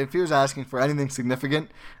if he was asking for anything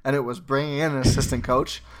significant and it was bringing in an assistant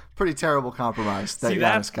coach, pretty terrible compromise that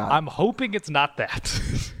Giannis got. I'm hoping it's not that.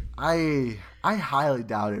 I highly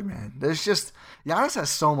doubt it, man. Giannis has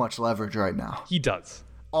so much leverage right now. He does.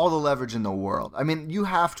 All the leverage in the world. I mean, you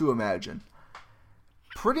have to imagine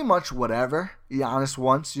pretty much whatever Giannis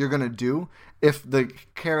wants, you're going to do if the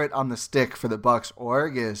carrot on the stick for the Bucks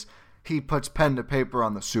org is he puts pen to paper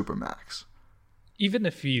on the Supermax. Even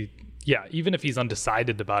if he's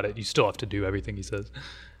undecided about it, you still have to do everything he says.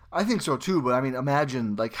 I think so too, but I mean,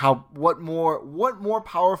 imagine like what more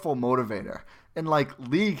powerful motivator in like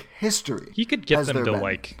league history. He could get them to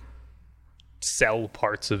like sell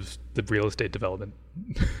parts of the real estate development.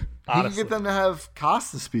 He could get them to have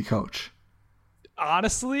Costas be coach.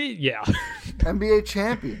 Honestly, yeah. NBA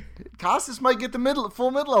champion. Costas might get the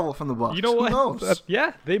full mid-level from the Bucks. You know what? Who knows?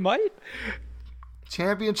 Yeah, they might.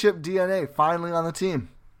 Championship DNA finally on the team.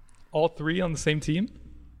 All three on the same team?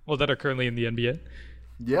 Well, that are currently in the NBA.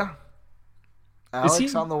 Yeah.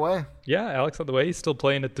 Alex on the way. Yeah, Alex on the way. He's still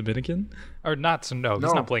playing at Dominican. Or not, no,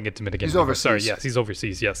 he's not playing at Dominican. He's overseas. Sorry, yes, he's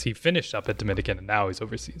overseas. Yes, he finished up at Dominican and now he's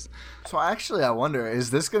overseas. So actually, I wonder,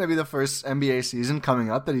 is this going to be the first NBA season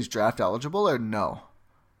coming up that he's draft eligible or no?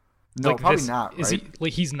 No, like probably not, right? Is he,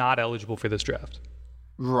 like, he's not eligible for this draft.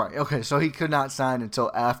 Right, okay, so he could not sign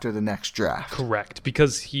until after the next draft. Correct,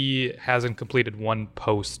 because he hasn't completed one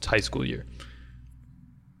post-high school year.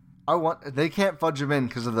 They can't fudge him in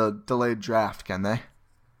because of the delayed draft, can they?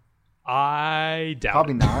 I doubt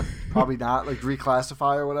Probably it. not. Probably not. Like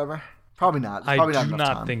reclassify or whatever. Probably not. I Probably do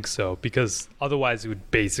not think so, because otherwise it would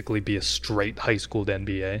basically be a straight high school to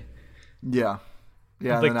NBA. Yeah.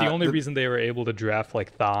 Yeah. Like the only reason they were able to draft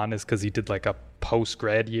like Thon is because he did like a post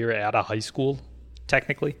grad year at a high school,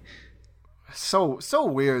 technically. So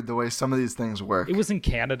weird the way some of these things work. It was in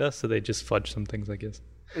Canada, so they just fudged some things, I guess.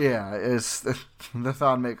 Yeah, it's the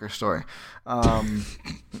Thon Maker story.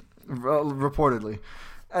 Reportedly.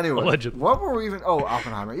 Anyway, allegedly. What were we even... Oh,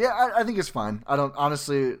 Oppenheimer. Yeah, I think it's fine. I don't...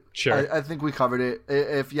 Honestly, sure. I think we covered it.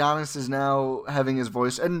 If Giannis is now having his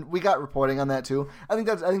voice... And we got reporting on that, too. I think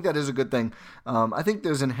that is a good thing. I think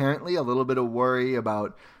there's inherently a little bit of worry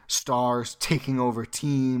about stars taking over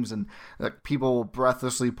teams and like people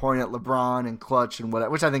breathlessly pointing at LeBron and clutch and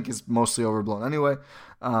whatever, which I think is mostly overblown anyway.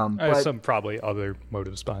 There's some probably other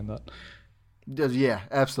motives behind that. Yeah,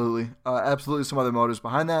 absolutely. Absolutely some other motives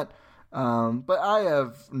behind that. But I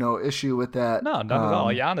have no issue with that. No, not at all.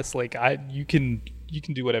 Giannis, like you can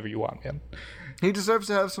do whatever you want, man. He deserves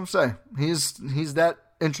to have some say. He's that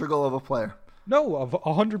integral of a player. No, of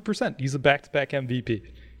 100%. He's a back-to-back MVP.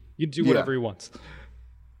 You can do whatever he wants.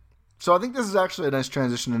 So I think this is actually a nice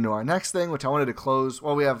transition into our next thing, which I wanted to close.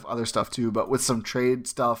 Well, we have other stuff too, but with some trade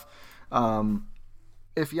stuff.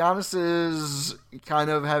 If Giannis is kind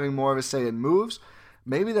of having more of a say in moves,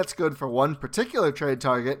 maybe that's good for one particular trade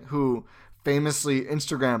target who famously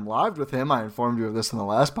Instagram lived with him. I informed you of this in the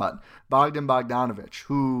last pod. Bogdan Bogdanović,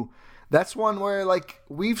 who that's one where like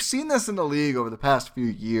we've seen this in the league over the past few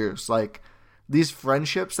years. Like these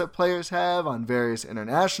friendships that players have on various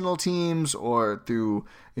international teams or through,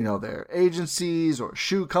 their agencies or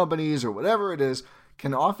shoe companies or whatever it is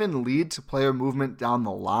can often lead to player movement down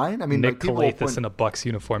the line. I mean, Nick Calathes in a Bucks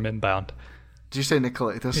uniform inbound. Did you say Nick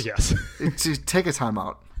Calathes? Yes. Take a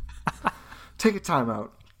timeout. Take a timeout.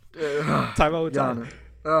 Timeout with Giannis.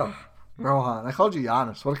 Rohan. I called you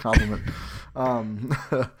Giannis. What a compliment.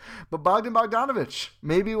 But Bogdan Bogdanović,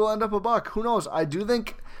 maybe we'll end up a Buck. Who knows? I do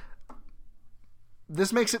think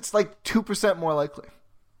this makes it like 2% more likely.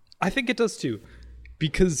 I think it does too.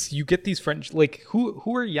 Because you get these friends, like who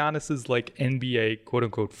are Giannis's like NBA quote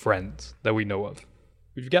unquote friends that we know of?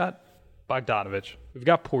 We've got Bogdanović. We've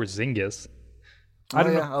got Porzingis. I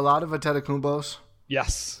don't know. A lot of Antetokounmpos.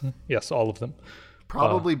 Yes, all of them.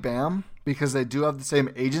 Probably Bam, because they do have the same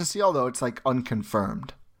agency, although it's like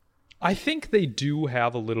unconfirmed. I think they do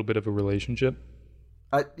have a little bit of a relationship.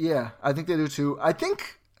 Yeah, I think they do too. I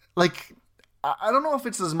think like I don't know if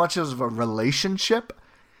it's as much as of a relationship.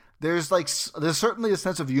 There's certainly a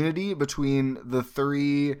sense of unity between the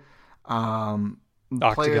three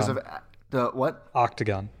players of the what?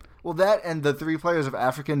 Octagon. Well, that and the three players of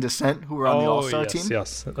African descent who were on the All-Star team.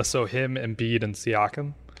 Yes. So him, Embiid, and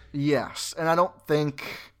Siakam. Yes, and I don't think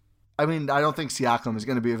Siakam is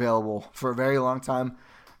going to be available for a very long time.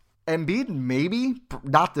 Embiid, maybe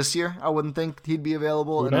not this year. I wouldn't think he'd be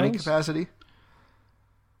available in any capacity.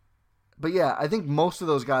 But yeah, I think most of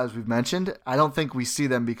those guys we've mentioned, I don't think we see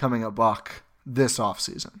them becoming a Buck this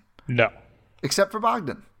offseason. No. Except for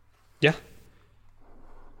Bogdan. Yeah.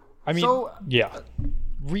 I mean, yeah.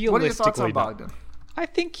 Realistically, what are your thoughts on Bogdan? I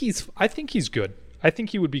think he's good. I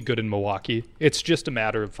think he would be good in Milwaukee. It's just a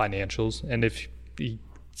matter of financials. And if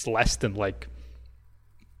it's less than like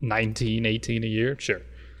 19, 18 a year, sure.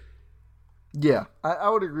 Yeah, I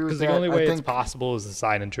would agree with that. Because the only way it's possible is a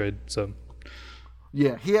sign and trade. So,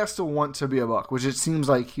 yeah, he has to want to be a Buck, which it seems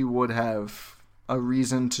like he would have a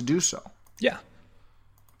reason to do so. Yeah.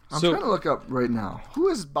 I'm trying to look up right now. Who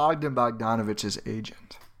is Bogdan Bogdanović's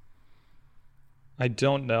agent? I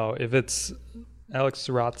don't know. If it's Alex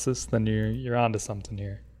Saratzis, then you're onto something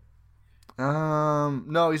here.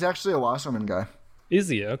 No, he's actually a Wasserman guy. Is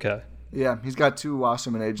he? Okay. Yeah, he's got two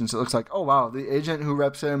Wasserman agents. It looks like. Oh wow, the agent who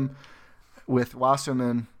reps him with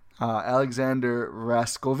Wasserman, Alexander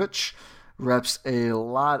Raskovich reps a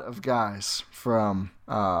lot of guys from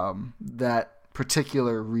that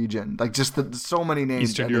particular region. Like just so many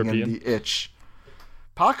names Eastern ending European. in the itch.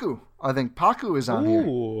 Paku. I think Paku is on here.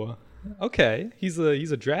 Ooh. Okay. He's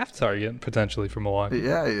a draft target potentially for Milwaukee.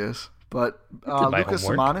 Yeah, he is. But Lukas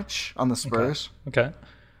Samanic on the Spurs. Okay.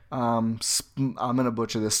 I'm going to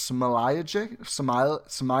butcher this. Smilagic,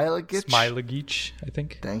 I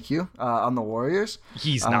think. Thank you. On the Warriors.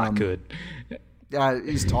 He's not good. Yeah,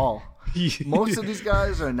 he's tall. Most of these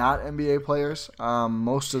guys are not NBA players.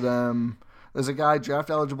 Most of them... There's a guy draft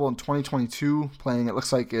eligible in 2022 playing, it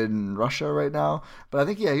looks like, in Russia right now. But I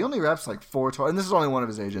think, he only reps like 4 total. And this is only one of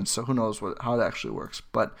his agents, so who knows how it actually works.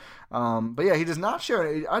 But yeah, he does not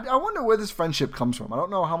share. I wonder where this friendship comes from. I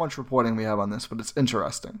don't know how much reporting we have on this, but it's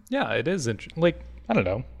interesting. Yeah, it is interesting. Like, I don't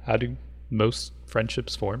know. How do most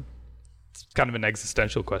friendships form? It's kind of an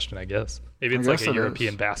existential question, I guess. Maybe it's like a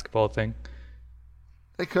European basketball thing.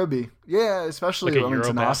 It could be. Yeah, especially like a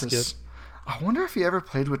Eurobasket. I wonder if he ever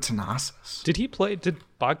played with Thanasis. Did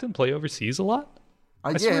Bogdan play overseas a lot?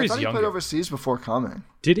 I thought he played overseas before coming.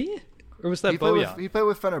 Did he? Or was that Bojan? He played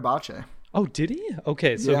with Fenerbahce. Oh, did he?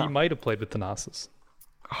 Okay, so he might have played with Thanasis.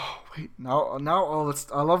 Oh, wait. Now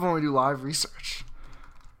I love when we do live research.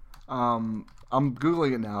 I'm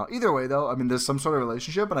Googling it now. Either way, though, I mean, there's some sort of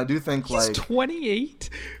relationship, and I do think he's 28?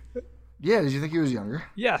 Yeah, did you think he was younger?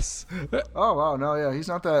 Yes. Oh, wow. No, yeah, he's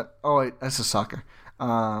not that. Oh, wait, that's a soccer.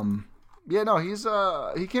 Yeah, no,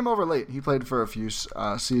 he came over late. He played for a few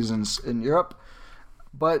seasons in Europe.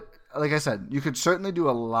 But like I said, you could certainly do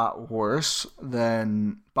a lot worse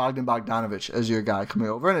than Bogdan Bogdanovic as your guy coming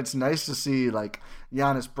over. And it's nice to see like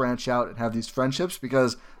Giannis branch out and have these friendships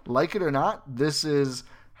because, like it or not, this is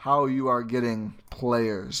how you are getting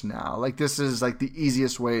players now. Like this is like the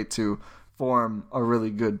easiest way to form a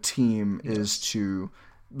really good team is to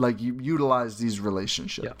like you utilize these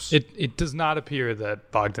relationships. Yeah. It does not appear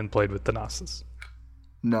that Bogdan played with Thanasis.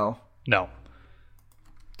 No.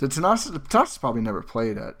 Did Thanasis probably never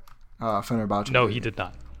played at Fenerbahce? No, he did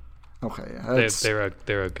not. Okay, yeah,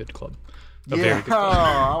 they're a good club. Very good club.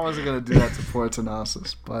 I wasn't gonna do that to poor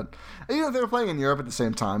Thanasis, but they were playing in Europe at the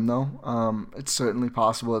same time, though. It's certainly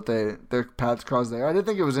possible that their paths crossed there. I did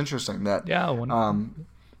think it was interesting that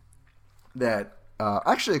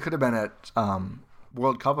actually it could have been at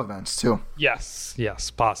World Cup events too. Yes,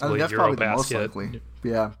 possibly. That's probably the most likely.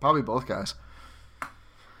 Yeah, probably both guys.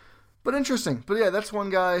 But interesting. But yeah, that's one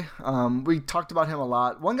guy. We talked about him a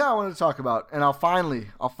lot. One guy I wanted to talk about, and I'll finally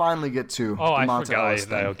get to. Oh, the I Monta forgot. Ellis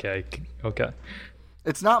thing. Okay.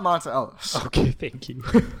 It's not Monta Ellis. Okay, thank you.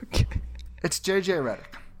 It's JJ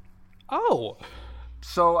Redick. Oh.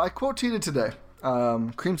 So I quote tweeted today.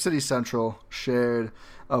 Cream City Central shared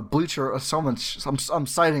a Bleacher. I'm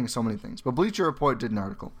citing so many things, but Bleacher Report did an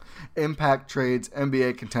article. Impact trades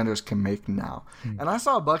NBA contenders can make now, and I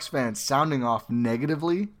saw Bucks fans sounding off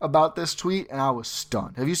negatively about this tweet, and I was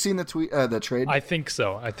stunned. Have you seen the tweet? The trade? I think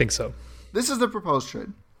so. This is the proposed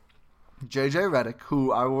trade. JJ Redick,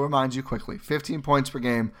 who I will remind you quickly, 15 points per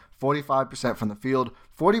game, 45% from the field,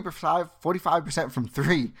 45% from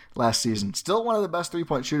three last season. Still one of the best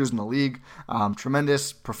three-point shooters in the league.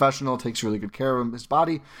 Tremendous, professional, takes really good care of his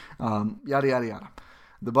body, yada, yada, yada.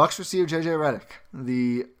 The Bucks receive JJ Redick.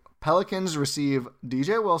 The Pelicans receive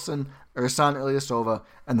DJ Wilson, Ersan Ilyasova,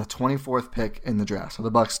 and the 24th pick in the draft. So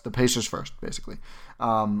the Pacers first, basically.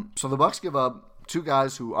 So the Bucks give up two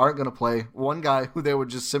guys who aren't going to play, one guy who they would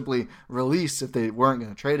just simply release if they weren't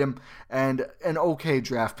going to trade him, and an okay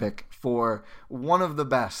draft pick for one of the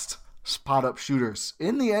best spot-up shooters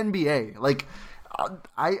in the NBA. Like,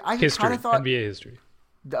 I kind of thought... NBA history.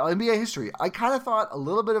 The NBA history. I kind of thought a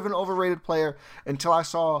little bit of an overrated player until I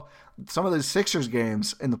saw some of the Sixers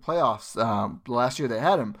games in the playoffs last year they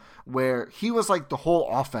had him, where he was like the whole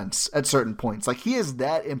offense at certain points. Like, he is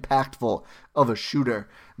that impactful of a shooter.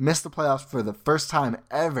 Missed the playoffs for the first time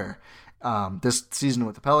ever this season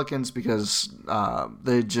with the Pelicans because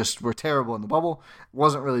they just were terrible in the bubble. It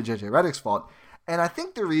wasn't really JJ Redick's fault. And I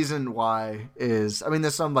think the reason why is, I mean,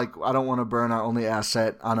 there's some like, I don't want to burn our only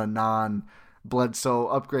asset on a non-Bledsoe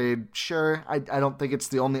upgrade. Sure, I don't think it's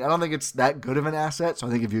that good of an asset. So I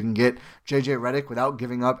think if you can get JJ Redick without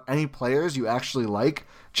giving up any players you actually like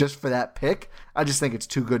just for that pick, I just think it's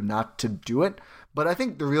too good not to do it. But I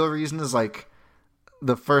think the real reason is like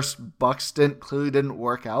the first Bucks stint clearly didn't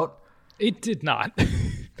work out. It did not.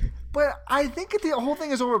 But I think the whole thing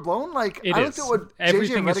is overblown. Like, I looked at what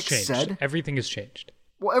JJ Redick said. Everything has changed.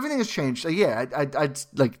 Well, everything has changed. Yeah, I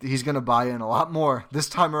like he's going to buy in a lot more this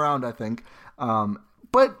time around, I think.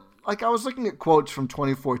 But like I was looking at quotes from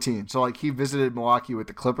 2014. So like he visited Milwaukee with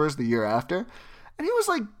the Clippers the year after, and he was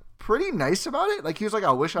like pretty nice about it. Like he was like,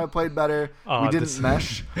 I wish I played better. We didn't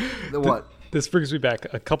mesh. What? This brings me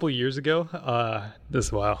back a couple of years ago. A couple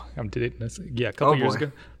of years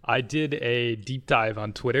ago, I did a deep dive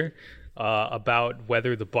on Twitter about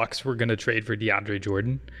whether the Bucks were going to trade for DeAndre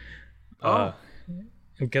Jordan.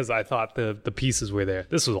 Because I thought the pieces were there.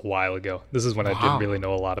 This was a while ago. This is when I didn't really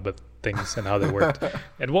know a lot about things and how they worked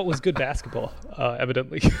and what was good basketball,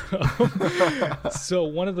 evidently. So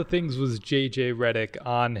one of the things was JJ Redick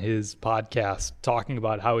on his podcast talking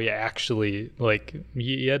about how he actually, like,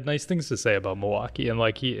 he had nice things to say about Milwaukee and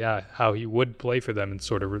like how he would play for them in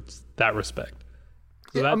sort of that respect.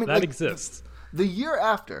 So that exists. The year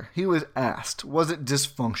after, he was asked, was it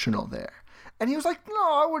dysfunctional there? And he was like, no,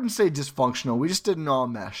 I wouldn't say dysfunctional. We just didn't all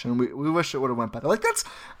mesh, and we wish it would have went better. Like, that's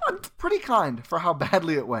pretty kind for how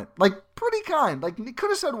badly it went. Like, pretty kind. Like, he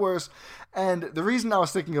could have said worse. And the reason I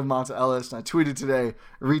was thinking of Monta Ellis, and I tweeted today,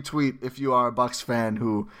 retweet if you are a Bucks fan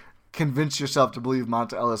who convinced yourself to believe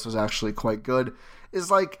Monta Ellis was actually quite good,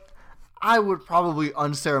 is like, I would probably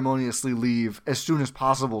unceremoniously leave as soon as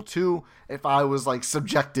possible, too, if I was, like,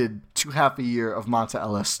 subjected to half a year of Monta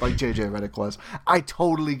Ellis, like JJ Redick was. I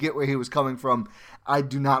totally get where he was coming from. I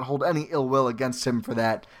do not hold any ill will against him for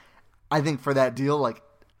that. I think for that deal, like,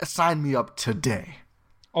 sign me up today.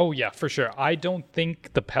 Oh, yeah, for sure. I don't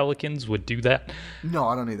think the Pelicans would do that. No,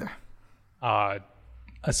 I don't either.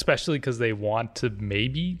 Especially because they want to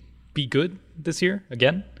maybe be good this year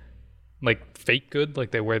again. Like fake good,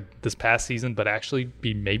 like they were this past season, but actually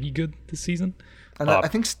be maybe good this season. And I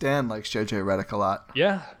think Stan likes JJ Redick a lot.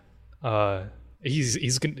 Yeah,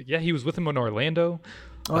 he's gonna. Yeah, he was with him in Orlando.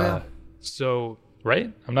 Oh yeah. So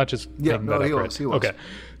right, I'm not just making that up. He was. Okay,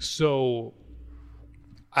 so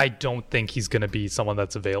I don't think he's gonna be someone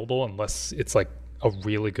that's available unless it's like a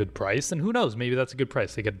really good price. And who knows? Maybe that's a good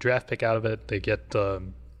price. They get a draft pick out of it. They get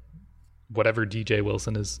whatever DJ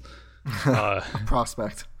Wilson is. A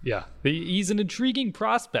prospect. Yeah, he's an intriguing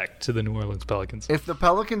prospect to the New Orleans Pelicans. If the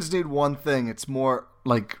Pelicans need one thing, it's more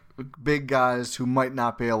like big guys who might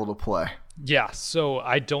not be able to play. Yeah, so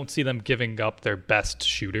I don't see them giving up their best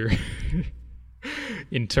shooter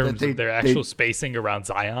in terms of their actual spacing around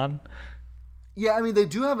Zion. Yeah, I mean, they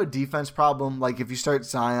do have a defense problem. Like, if you start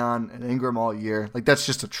Zion and Ingram all year, like, that's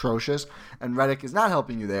just atrocious. And Redick is not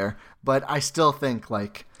helping you there. But I still think,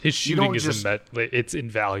 like... his shooting it's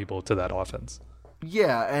invaluable to that offense.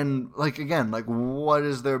 Yeah, and, like, again, like, what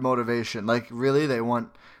is their motivation? Like, really? They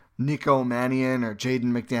want Nico Mannion or Jaden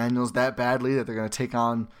McDaniels that badly that they're going to take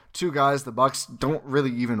on two guys the Bucks don't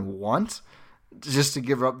really even want? Just to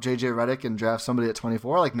give up J.J. Redick and draft somebody at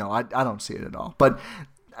 24? Like, no, I don't see it at all. But...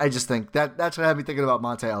 I just think that's what had me thinking about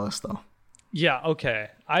Monta Ellis, though. Yeah, okay.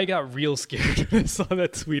 I got real scared when I saw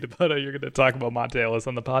that tweet about how you're going to talk about Monta Ellis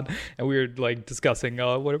on the pod, and we were like discussing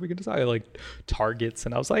what are we going to talk about, like targets,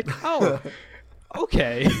 and I was like, oh,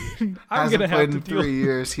 okay. I'm going to have to in 3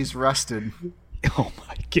 years. He's rested. Oh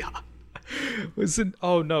my god.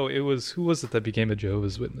 It was who was it that became a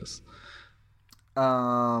Jehovah's Witness?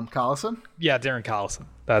 Collison? Yeah, Darren Collison.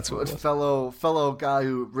 That's what it was. Fellow guy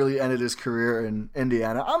who really ended his career in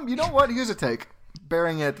Indiana. You know what? Here's a take.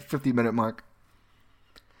 Bearing at the 50-minute mark.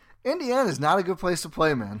 Indiana is not a good place to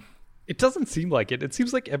play, man. It doesn't seem like it. It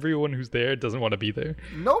seems like everyone who's there doesn't want to be there.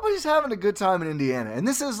 Nobody's having a good time in Indiana. And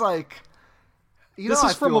this is like... This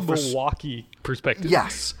is from a Milwaukee perspective.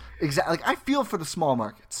 Yes, exactly. Like, I feel for the small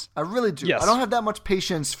markets. I really do. Yes. I don't have that much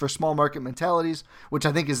patience for small market mentalities, which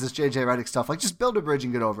I think is this JJ Redick stuff. Like, just build a bridge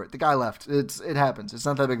and get over it. The guy left. It happens. It's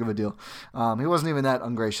not that big of a deal. He wasn't even that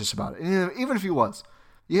ungracious about it. And even if he was,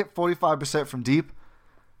 you hit 45% from deep,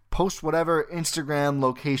 post whatever Instagram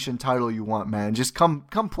location title you want, man. Just come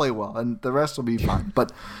play well, and the rest will be fine.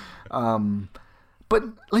 But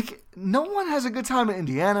like, no one has a good time in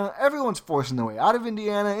Indiana. Everyone's forcing their way out of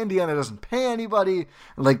Indiana. Indiana doesn't pay anybody.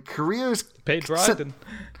 Like, careers... Paid Brogdon.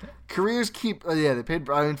 Careers keep... they paid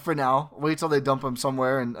Brogdon for now. Wait till they dump him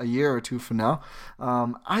somewhere in a year or two from now.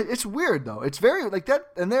 It's weird, though. It's very... like that,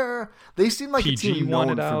 and they seem like PG a team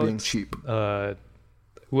known for out. Being cheap.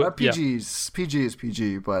 PG is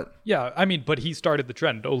PG, but... Yeah, I mean, but he started the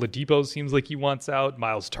trend. Oladipo seems like he wants out.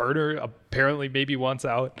 Miles Turner apparently maybe wants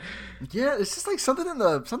out. Yeah, it's just like something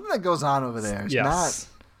that goes on over there. It's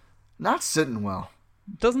not sitting well.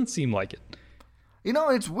 Doesn't seem like it. You know,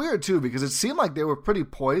 it's weird, too, because it seemed like they were pretty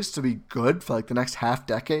poised to be good for, like, the next half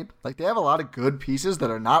decade. Like, they have a lot of good pieces that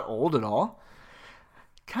are not old at all.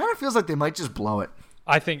 Kind of feels like they might just blow it.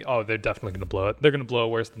 I think, they're definitely going to blow it. They're going to blow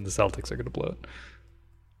it worse than the Celtics are going to blow it.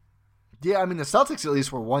 Yeah, I mean, the Celtics at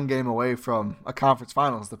least were one game away from a conference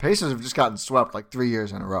finals. The Pacers have just gotten swept like 3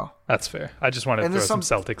 years in a row. That's fair. I just wanted to throw some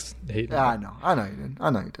Celtics hate. Yeah, I know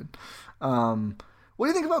you did. What do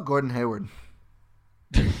you think about Gordon Hayward?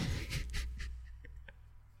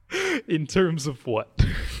 In terms of what?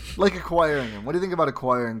 Like acquiring him. What do you think about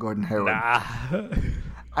acquiring Gordon Hayward? Nah.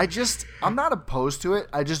 I'm not opposed to it.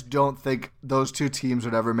 I just don't think those two teams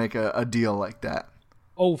would ever make a deal like that.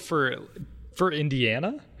 Oh, for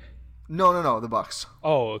Indiana? No, the Bucks.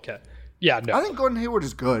 Oh, okay. Yeah, no. I think Gordon Hayward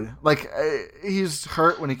is good. Like, he's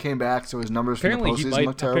hurt when he came back, so his numbers from the postseason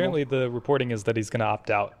look terrible. Apparently the reporting is that he's going to opt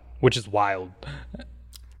out, which is wild.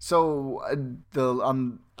 So,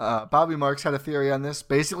 Bobby Marks had a theory on this.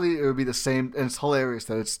 Basically, it would be the same, and it's hilarious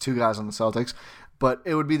that it's two guys on the Celtics, but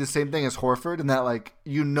it would be the same thing as Horford in that, like,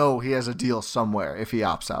 he has a deal somewhere if he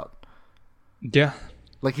opts out. Yeah.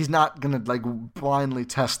 Like, he's not going to, like, blindly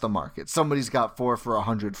test the market. Somebody's got 4 for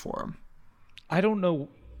 $100 for him. I don't know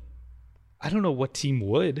what team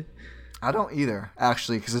would. I don't either,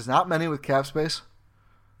 actually, because there's not many with cap space.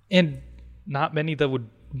 And not many that would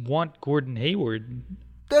want Gordon Hayward.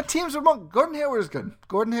 That teams would want... Gordon Hayward is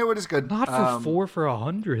good. Not for 4 for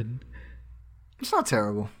 $100. It's not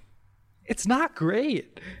terrible. It's not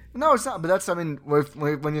great. No, it's not. But that's, I mean,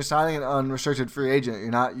 when you're signing an unrestricted free agent,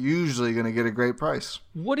 you're not usually going to get a great price.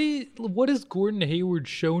 What has Gordon Hayward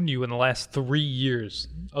shown you in the last 3 years?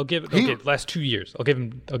 Last 2 years. I'll give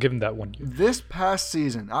him that 1 year. This past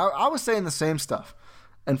season, I was saying the same stuff.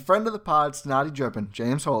 And friend of the pod, Snotty Drippin',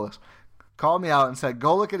 James Hollis, called me out and said,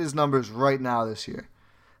 go look at his numbers right now this year.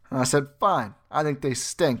 And I said, fine. I think they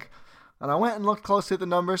stink. And I went and looked closely at the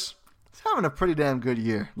numbers. He's having a pretty damn good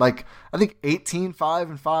year. Like, I think 18, 5,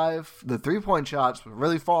 and 5. The three-point shots were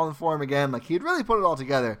really falling for him again. Like, he'd really put it all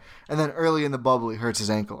together. And then early in the bubble, he hurts his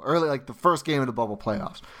ankle. Early, like the first game of the bubble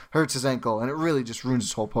playoffs, hurts his ankle. And it really just ruins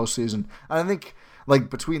his whole postseason. And I think, like,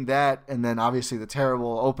 between that and then obviously the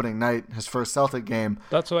terrible opening night, his first Celtic game.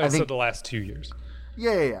 That's what I said the last 2 years.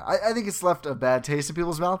 Yeah. I think it's left a bad taste in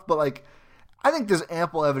people's mouth. But, like, I think there's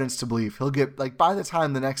ample evidence to believe he'll get, like, by the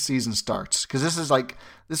time the next season starts, because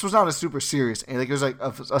this was not a super serious, like, it was like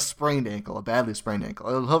a sprained ankle, a badly sprained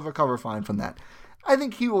ankle. He'll recover fine from that. I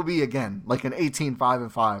think he will be, again, like an 18, 5,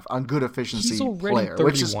 and 5 on good efficiency He's already player.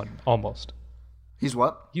 31, almost. He's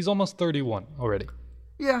what? He's almost 31 already.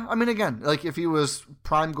 Yeah, I mean, again, like, if he was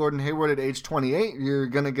prime Gordon Hayward at age 28, you're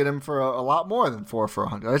going to get him for a lot more than 4 for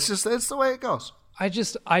 $100. It's the way it goes.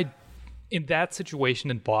 In that situation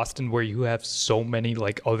in Boston where you have so many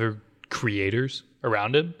like other creators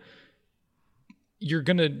around him, you're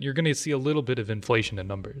gonna see a little bit of inflation in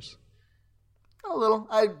numbers. A little.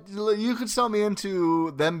 You could sell me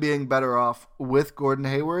into them being better off with Gordon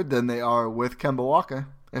Hayward than they are with Kemba Walker.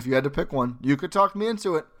 If you had to pick one, you could talk me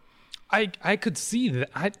into it. I could see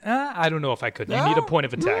that. I don't know if I could. You need a point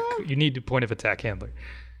of attack. You need a point of attack handler.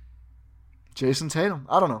 Jason Tatum.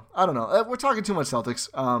 I don't know. We're talking too much Celtics.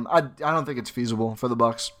 I don't think it's feasible for the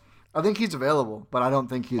Bucks. I think he's available, but I don't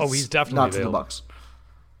think he's definitely not available. To the Bucks.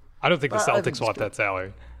 I don't think the Celtics want that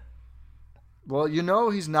salary. Well,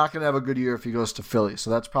 he's not going to have a good year if he goes to Philly, so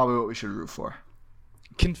that's probably what we should root for.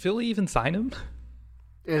 Can Philly even sign him?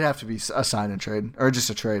 It'd have to be a sign and trade, or just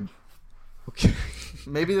a trade. Okay.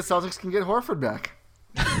 Maybe the Celtics can get Horford back.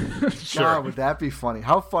 Sure. God, would that be funny?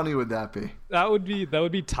 How funny would that be? That would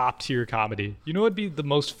be top tier comedy. You know what would be the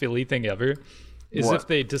most Philly thing ever? Is what? If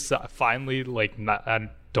they finally, like, not, I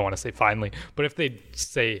don't want to say finally, but if they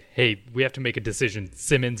say, hey, we have to make a decision,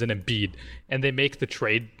 Simmons and Embiid, and they make the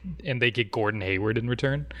trade and they get Gordon Hayward in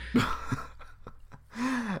return.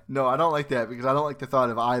 No, I don't like that because I don't like the thought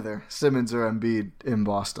of either Simmons or Embiid in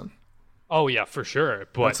Boston. Oh yeah, for sure.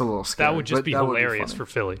 But that's a little scary. That would just be hilarious for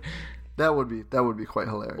Philly. That would be quite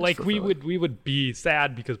hilarious. Like we would be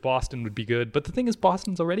sad because Boston would be good, but the thing is,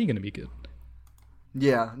 Boston's already going to be good.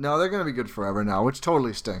 Yeah, no, they're going to be good forever now, which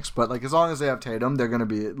totally stinks. But like, as long as they have Tatum, they're going to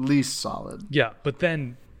be at least solid. Yeah, but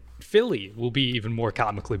then Philly will be even more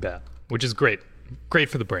comically bad, which is great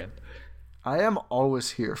for the brand. I am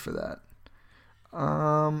always here for that.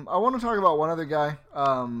 I want to talk about one other guy.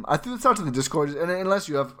 I threw this out to the Discord, and unless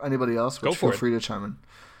you have anybody else, feel free to chime in.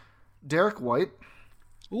 Derek White.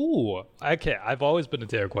 Ooh, okay. I've always been a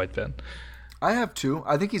Derek White fan. I have too.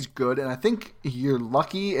 I think he's good, and I think you're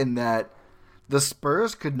lucky in that the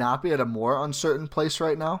Spurs could not be at a more uncertain place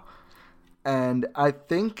right now. And I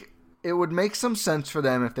think it would make some sense for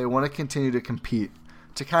them if they want to continue to compete,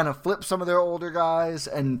 to kind of flip some of their older guys,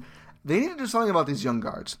 and they need to do something about these young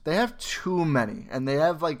guards. They have too many, and they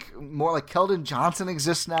have like more like Keldon Johnson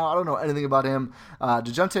exists now. I don't know anything about him.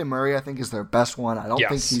 DeJounte Murray, I think, is their best one. I don't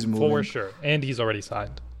think he's moving. For sure. And he's already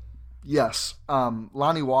signed. Yes.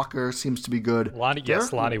 Lonnie Walker seems to be good.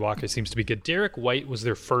 Lonnie Walker seems to be good. Derek White was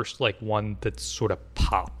their first one that sort of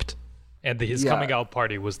popped. And his coming out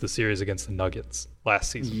party was the series against the Nuggets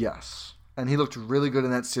last season. Yes. And he looked really good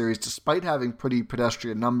in that series, despite having pretty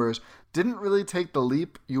pedestrian numbers. Didn't really take the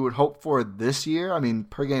leap you would hope for this year. I mean,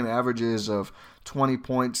 per game averages of 20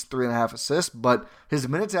 points, 3.5 assists, but his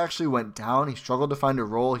minutes actually went down. He struggled to find a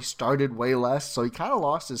role. He started way less, so he kind of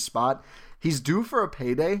lost his spot. He's due for a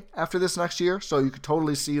payday after this next year, so you could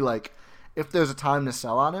totally see, if there's a time to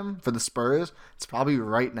sell on him for the Spurs, it's probably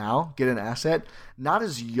right now. Get an asset. Not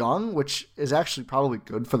as young, which is actually probably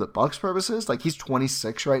good for the Bucks purposes. He's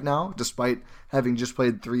 26 right now, despite having just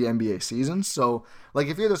played 3 NBA seasons. So,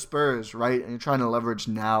 if you're the Spurs, right, and you're trying to leverage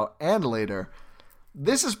now and later,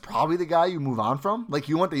 this is probably the guy you move on from.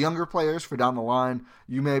 You want the younger players for down the line.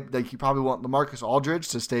 You probably want LaMarcus Aldridge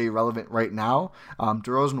to stay relevant right now.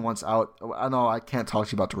 DeRozan wants out. I know I can't talk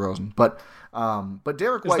to you about DeRozan, but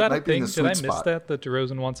Derek White might be in the sweet spot. Did I miss that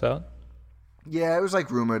DeRozan wants out? Yeah, it was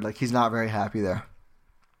rumored. He's not very happy there.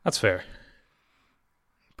 That's fair.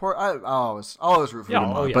 I always root for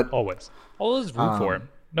him. But always root for him.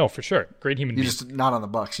 No, for sure. Great human being. You're just not on the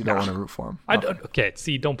Bucks. You don't want to root for him. Okay,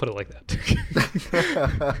 see, don't put it like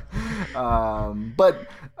that. But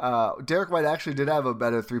Derek White actually did have a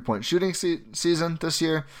better 3-point shooting season this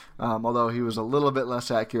year, although he was a little bit less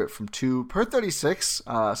accurate from 2 per 36,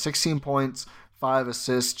 16 points, 5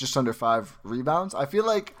 assists, just under 5 rebounds. I feel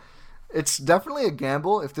like it's definitely a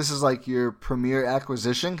gamble if this is your premier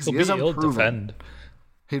acquisition because he is unproven. He'll defend.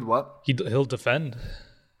 He'd what? He'll defend.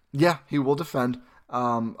 Yeah, he will defend.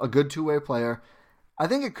 A good two-way player. I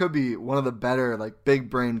think it could be one of the better big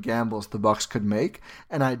brain gambles the Bucks could make,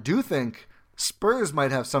 and I do think Spurs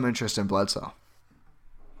might have some interest in Bledsoe.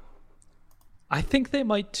 I think they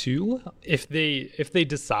might too if they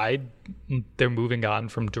decide they're moving on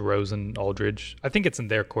from DeRozan, Aldridge. I think it's in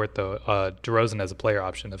their court though. DeRozan as a player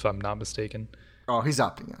option, if I'm not mistaken. Oh, he's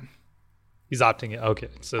opting in. He's opting in. Okay,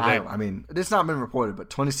 so I mean, it's not been reported, but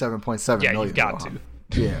 $27.7 million. Yeah, you've got to.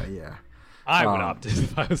 Yeah. I would opt in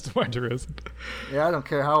if I was DeMar DeRozan. Yeah, I don't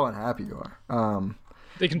care how unhappy you are.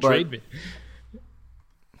 They can trade me.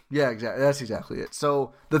 Yeah, exactly. That's exactly it.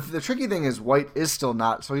 So the tricky thing is White is still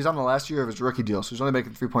not. So he's on the last year of his rookie deal, so he's only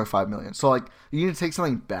making $3.5 million. So you need to take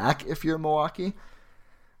something back if you're Milwaukee.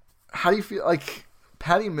 How do you feel?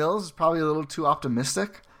 Patty Mills is probably a little too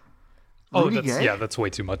optimistic. That's way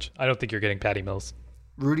too much. I don't think you're getting Patty Mills.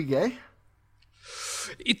 Rudy Gay?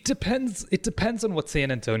 It depends. It depends on what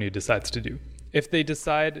San Antonio decides to do. If they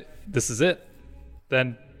decide this is it,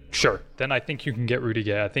 then sure. Then I think you can get Rudy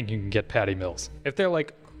Gay. I think you can get Patty Mills. If they're going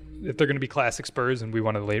to be classic Spurs and we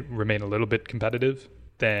want to remain a little bit competitive,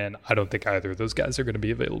 then I don't think either of those guys are going to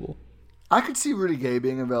be available. I could see Rudy Gay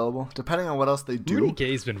being available, depending on what else they do. Rudy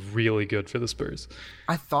Gay's been really good for the Spurs.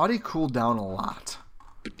 I thought he cooled down a lot.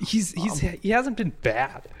 But he hasn't been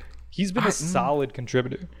bad. He's been a solid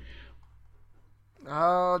contributor. He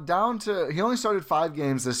only started 5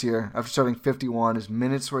 games this year after starting 51. His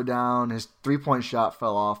minutes were down. His 3-point shot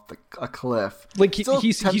fell off a cliff.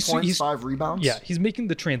 He's 10 points, 5 rebounds. Yeah, he's making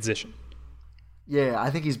the transition. Yeah,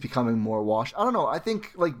 I think he's becoming more washed. I don't know. I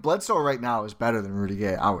think Bledsoe right now is better than Rudy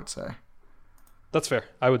Gay, I would say. That's fair.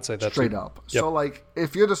 I would say that straight up. Yep. So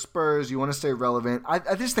if you're the Spurs, you want to stay relevant.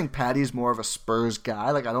 I just think Patty's more of a Spurs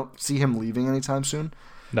guy. I don't see him leaving anytime soon.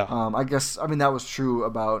 No. That was true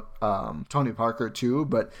about Tony Parker too,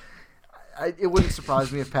 but it wouldn't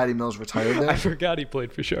surprise me if Patty Mills retired there. I forgot he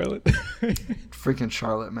played for Charlotte. Freaking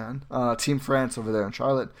Charlotte, man. Team France over there in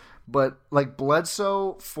Charlotte. But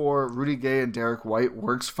Bledsoe for Rudy Gay and Derek White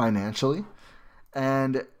works financially.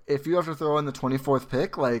 And if you have to throw in the 24th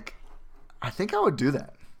pick, I think I would do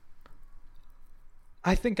that.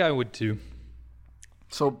 I think I would too.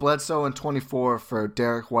 So Bledsoe and 24 for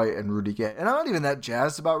Derek White and Rudy Gay. And I'm not even that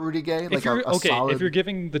jazzed about Rudy Gay. If you're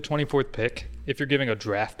giving the 24th pick, if you're giving a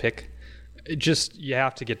draft pick, you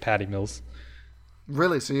have to get Patty Mills.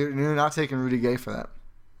 Really? So you're not taking Rudy Gay for that?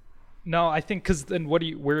 No, I think because then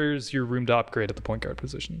where's your room to upgrade at the point guard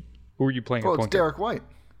position? Who are you playing at point guard? Derek White.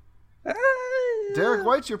 Derek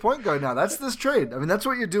White's your point guard now. That's this trade. I mean, that's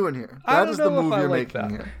what you're doing here. That is the move you're making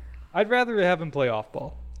here. I'd rather have him play off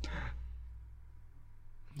ball.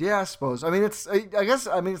 Yeah, I suppose. I mean, it's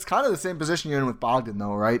kind of the same position you're in with Bogdan,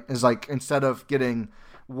 though, right? Is instead of getting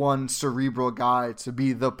one cerebral guy to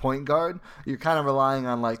be the point guard, you're kind of relying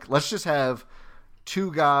on let's just have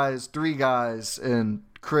 2 guys, 3 guys, and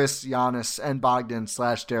Chris, Giannis, and Bogdan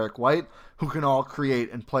 / Derek White who can all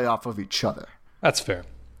create and play off of each other. That's fair.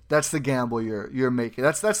 That's the gamble you're making.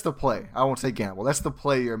 That's the play. I won't say gamble. That's the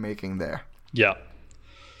play you're making there. Yeah.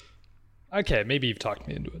 Okay, maybe you've talked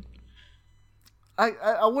me into it.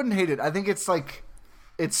 I wouldn't hate it. I think it's like,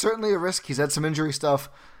 it's certainly a risk. He's had some injury stuff,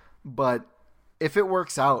 but if it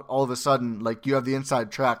works out, all of a sudden, like, you have the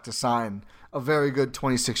inside track to sign a very good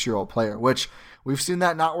 26-year-old player, which we've seen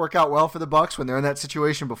that not work out well for the Bucks when they're in that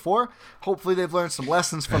situation before. Hopefully they've learned some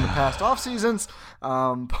lessons from the past off seasons.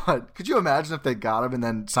 But could you imagine if they got him and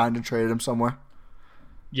then signed and traded him somewhere?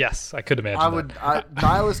 Yes, I could imagine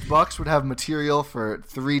Nihilist Bucks would have material for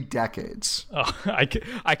 3 decades. Oh, I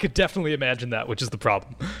could definitely imagine that, which is the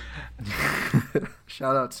problem.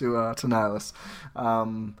 Shout out to Nihilist.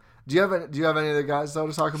 Do you have any other guys though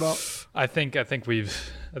to talk about? I think we've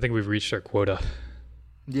reached our quota.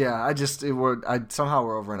 Yeah, somehow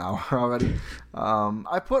we're over an hour already.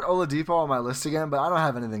 I put Oladipo on my list again, but I don't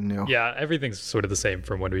have anything new. Yeah, everything's sort of the same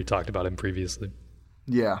from when we talked about him previously.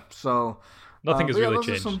 Yeah, so nothing has really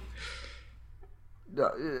changed.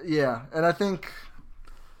 Yeah, and I think,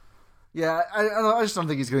 I just don't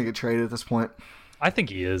think he's going to get traded at this point. I think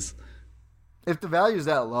he is. If the value's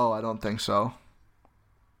that low, I don't think so.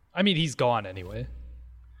 I mean, he's gone anyway.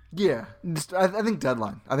 Yeah, I think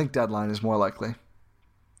deadline. I think deadline is more likely.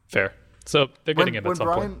 Fair. So they're getting him at some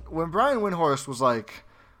point. When Brian Windhorst was like,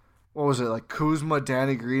 what was it, like Kuzma,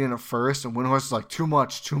 Danny Green in a first, and Windhorst was like, too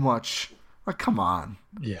much. Like, come on.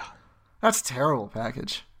 Yeah. That's a terrible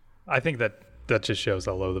package. I think that just shows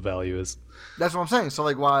how low the value is. That's what I'm saying. So,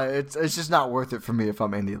 like, why it's just not worth it for me if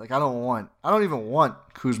I'm Indy. Like, I don't even want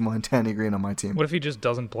Kuzma and Danny Green on my team. What if he just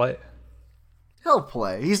doesn't play? He'll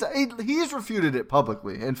play. He's refuted it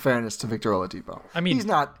publicly, in fairness to Victor Oladipo. I mean,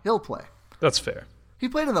 he'll play. That's fair. He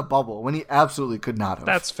played in the bubble when he absolutely could not have.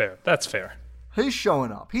 That's fair. He's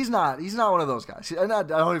showing up. He's not one of those guys. I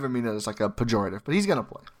don't even mean it as like a pejorative, but he's going to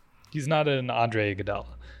play. He's not an Andre Iguodala.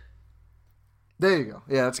 There you go.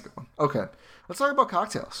 Yeah, that's a good one. Okay. Let's talk about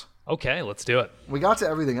cocktails. Okay, let's do it. We got to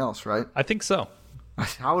everything else, right? I think so.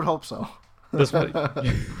 I would hope so. We've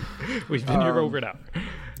been here over an hour.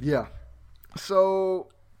 Yeah. So,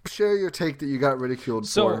 share your take that you got ridiculed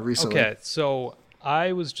for recently. Okay, so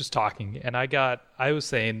I was just talking, and I was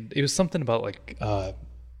saying it was something about like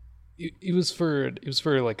it was for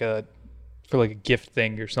like a gift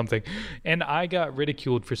thing or something, and I got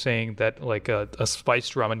ridiculed for saying that like a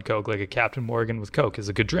spiced rum and Coke, like a Captain Morgan with Coke, is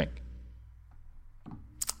a good drink.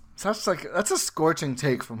 So that's a scorching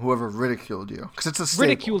take from whoever ridiculed you, because it's a staple.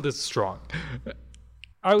 Ridiculed is strong.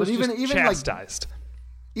 I was even chastised.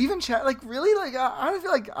 Really? Like, I feel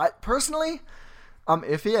like, personally, I'm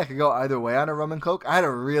iffy. I could go either way on a rum and Coke. I had a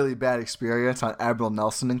really bad experience on Admiral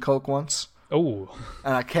Nelson and Coke once. Oh.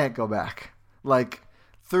 And I can't go back. Like,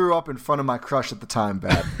 threw up in front of my crush at the time,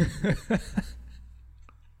 bad.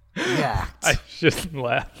 Yacked. I shouldn't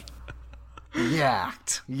laugh.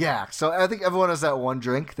 Yacked. So I think everyone has that one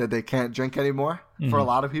drink that they can't drink anymore. Mm-hmm. For a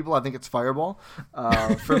lot of people, I think it's Fireball.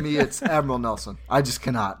 For me, it's Admiral Nelson. I just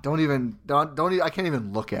cannot. Don't even. I can't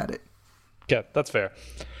even look at it. Yeah, that's fair.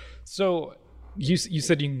 So you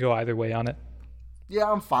said you can go either way on it.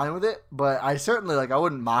 Yeah, I'm fine with it, but I certainly I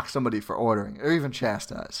wouldn't mock somebody for ordering or even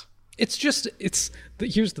chastise. Here's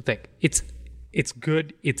the thing. It's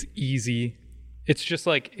good. It's easy. It's just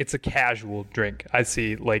like, it's a casual drink. I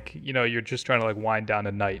see, like, you're just trying to like wind down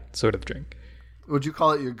a night sort of drink. Would you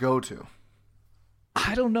call it your go-to?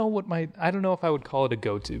 I don't know if I would call it a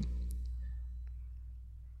go-to.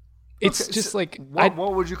 It's just so like,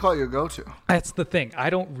 what would you call your go-to? That's the thing. I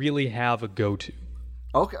don't really have a go-to.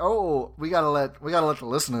 Okay. Oh, we gotta let the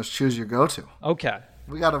listeners choose your go-to. Okay.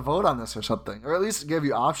 We gotta vote on this or something, or at least give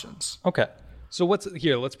you options. Okay. So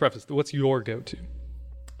let's preface. What's your go-to?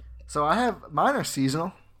 So mine are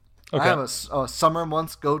seasonal. Okay. I have a summer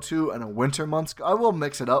months go-to and a winter months. I will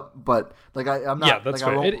mix it up, but I'm not. Yeah, that's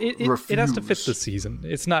fair. It has to fit the season.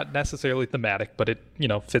 It's not necessarily thematic, but it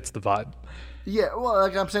fits the vibe. Yeah, well,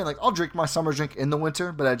 like I'm saying, I'll drink my summer drink in the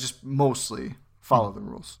winter, but I just mostly follow the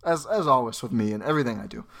rules, as always with me and everything I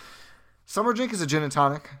do. Summer drink is a gin and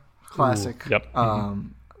tonic, classic. Ooh, yep.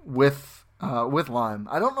 With lime.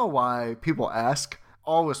 I don't know why people ask.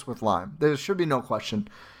 Always with lime. There should be no question.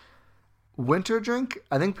 Winter drink,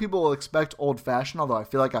 I think people will expect old-fashioned, although I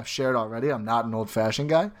feel like I've shared already. I'm not an old-fashioned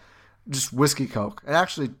guy. Just whiskey Coke. And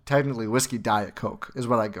actually, technically, whiskey Diet Coke is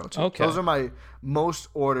what I go to. Okay. Those are my most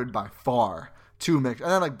ordered by far to mix. And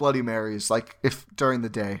then Bloody Marys, if during the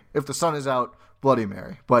day. If the sun is out, Bloody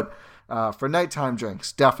Mary. But for nighttime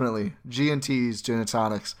drinks, definitely G&Ts, gin and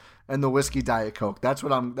tonics, and the whiskey Diet Coke. That's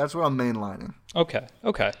what I'm mainlining. Okay.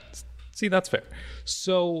 See, that's fair.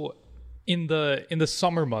 So in the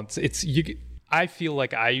summer months, I feel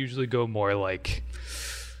like I usually go more like,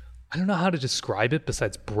 I don't know how to describe it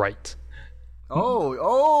besides bright.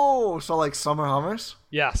 So like summer hummers?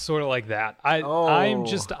 Yeah, sort of like that.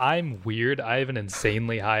 I'm weird. I have an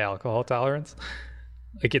insanely high alcohol tolerance.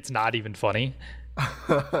 Like, it's not even funny.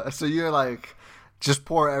 So you're like, just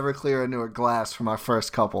pour Everclear into a glass for my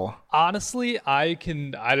first couple. Honestly, I've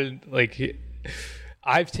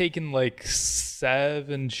taken like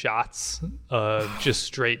 7 shots of just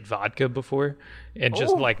straight vodka before and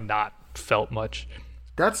just like not felt much.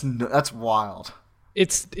 That's wild.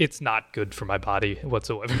 It's not good for my body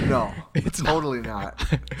whatsoever. No, it's totally not.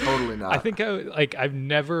 Totally not. I think I've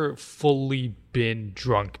never fully been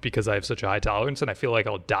drunk because I have such a high tolerance, and I feel like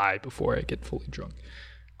I'll die before I get fully drunk.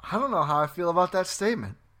 I don't know how I feel about that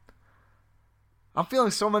statement. I'm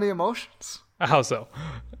feeling so many emotions. How so?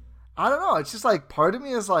 I don't know. It's just like part of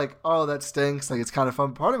me is like, oh, that stinks. Like, it's kind of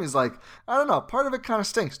fun. Part of me is like, I don't know. Part of it kind of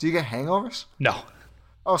stinks. Do you get hangovers? No.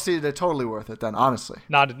 Oh, see, they're totally worth it then, honestly.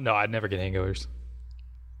 No, I'd never get hangovers.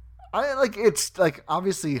 It's like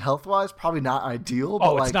obviously health-wise probably not ideal.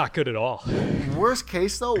 But it's not good at all. Worst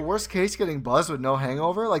case, getting buzzed with no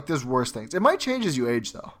hangover, like there's worse things. It might change as you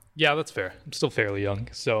age though. Yeah, that's fair. I'm still fairly young.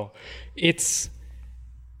 So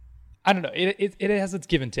I don't know. It has its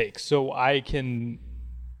give and take. So I can,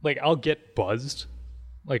 like, I'll get buzzed.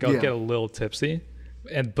 Like, I'll get a little tipsy,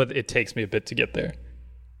 but it takes me a bit to get there.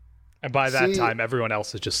 And by that time, everyone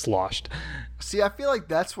else is just sloshed. See, I feel like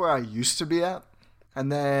that's where I used to be at. And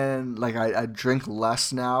then, like, I drink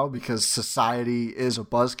less now because society is a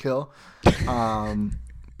buzzkill.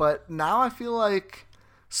 But now I feel like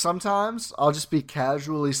sometimes I'll just be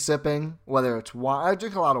casually sipping, whether it's wine. I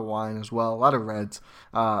drink a lot of wine as well, a lot of reds.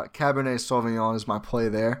 Cabernet Sauvignon is my play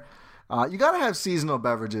there. You got to have seasonal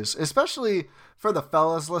beverages, especially for the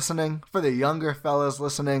fellas listening, for the younger fellas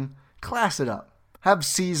listening. Class it up. Have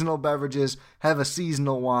seasonal beverages. Have a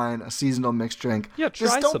seasonal wine, a seasonal mixed drink. Yeah,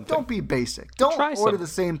 try something. Don't be basic. Don't order the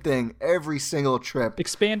same thing every single trip.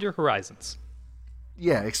 Expand your horizons.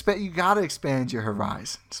 Yeah, you got to expand your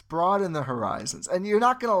horizons. Broaden the horizons. And you're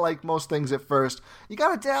not going to like most things at first. You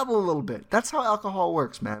got to dabble a little bit. That's how alcohol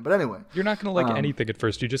works, man. But anyway. You're not going to like anything at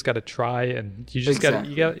first. You just got to try, and you just got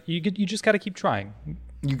to keep trying.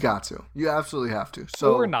 You got to. You absolutely have to.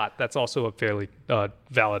 So or not. That's also a fairly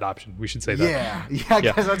valid option. We should say that. Yeah, I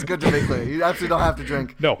guess that's good to be clear. You absolutely don't have to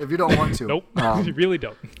drink if you don't want to. Nope. You really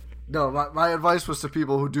don't. No, my advice was to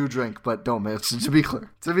people who do drink but don't. To be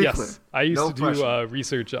clear. Yes, I used to do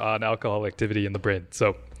research on alcohol activity in the brain.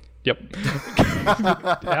 So, yep.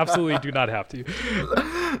 Absolutely do not have to.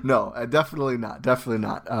 No, definitely not. Definitely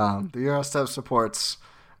not. The Eurostep supports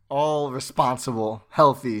all responsible,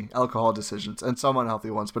 healthy alcohol decisions, and some unhealthy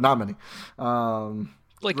ones, but not many.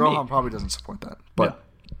 Like Rohan me. probably doesn't support that. But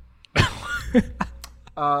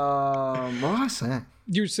what was I saying?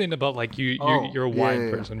 You were saying about like you're a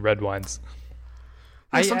wine person, red wines.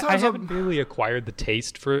 Yeah, I haven't really acquired the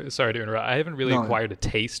taste for. Sorry to interrupt. I haven't really acquired a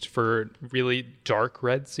taste for really dark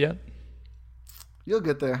reds yet. You'll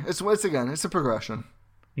get there. It's a progression.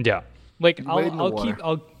 Yeah, like I'll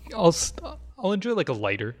enjoy like a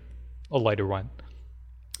lighter wine.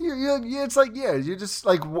 Yeah, it's like you just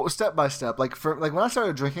like step by step. Like when I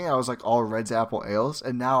started drinking, I was like all reds, apple ales,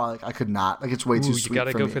 and now I could not. Like it's way too sweet for me.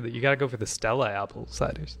 You gotta go for the Stella apple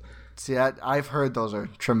ciders. See, I've heard those are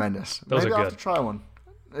tremendous. Maybe I'll good. have to try one.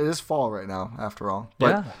 It is fall right now, after all.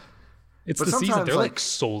 But, it's the season. They're like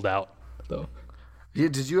sold out though. Yeah,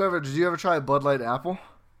 did you ever try a Bud Light apple?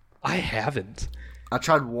 I haven't. I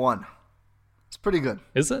tried one. It's pretty good.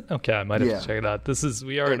 Is it? Okay, I might have to check it out.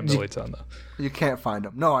 We are in a Militown though. You can't find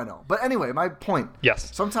them. No, I know. But anyway, my point.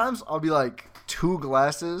 Yes. Sometimes I'll be like 2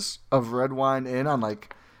 glasses of red wine in on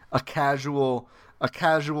like a casual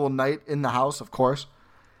night in the house, of course.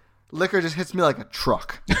 Liquor just hits me like a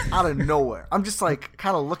truck out of nowhere. I'm just like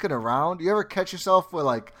kind of looking around. You ever catch yourself with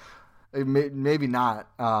like, maybe not,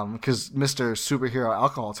 because Mr. Superhero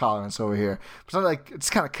alcohol tolerance over here. But something like,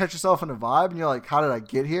 just kind of catch yourself in a vibe, and you're like, how did I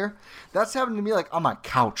get here? That's happened to me like on my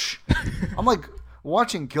couch. I'm like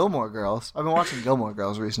watching Gilmore Girls. I've been watching Gilmore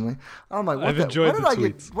Girls recently. I'm like, when did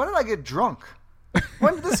I get drunk?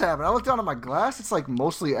 When did this happen? I look down at my glass. It's like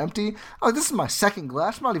mostly empty. I'm like, this is my second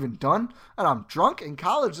glass. I'm not even done. And I'm drunk. In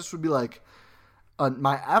college, this would be like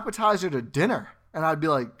my appetizer to dinner. And I'd be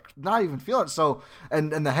like, not even feeling it. So,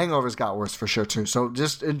 and the hangovers got worse for sure too. So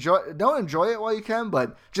just don't enjoy it while you can,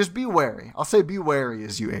 but just be wary. I'll say be wary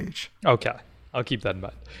as you age. Okay. I'll keep that in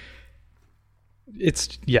mind.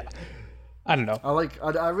 I don't know.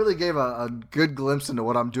 I really gave a good glimpse into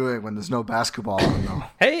what I'm doing when there's no basketball on though.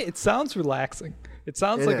 Hey, it sounds relaxing. It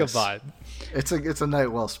sounds like a vibe. It's a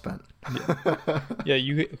night well spent. Yeah.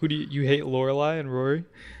 You hate Lorelai and Rory?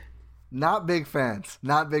 Not big fans.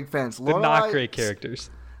 They're not great characters.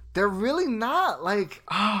 They're really not. Like,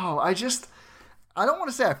 I don't want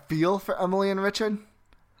to say I feel for Emily and Richard.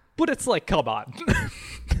 But it's like, come on.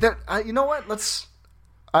 You know what?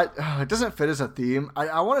 It doesn't fit as a theme.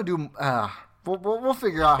 I want to do... We'll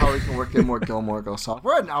figure out how we can work in more Gilmore Girls talk.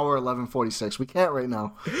 We're at an hour 11:46. We can't right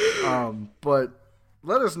now. But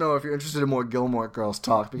let us know if you're interested in more Gilmore Girls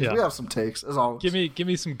talk, because we have some takes, as always. Give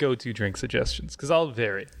me some go-to drink suggestions, because I'll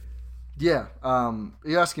vary. Yeah.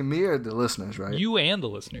 You're asking me or the listeners, right? You and the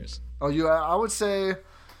listeners. Oh, you. I would say...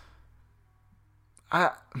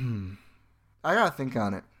 I gotta think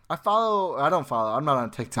on it. I'm not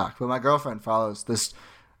on TikTok, but my girlfriend follows this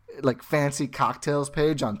like fancy cocktails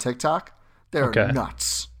page on TikTok. They're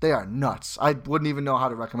nuts. They are nuts. I wouldn't even know how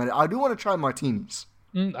to recommend it. I do want to try martinis.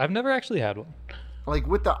 I've never actually had one. Like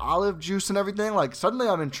with the olive juice and everything, like suddenly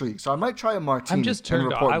I'm intrigued. So I might try a martini. I'm just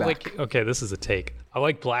turned on. This is a take. I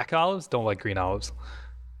like black olives, don't like green olives.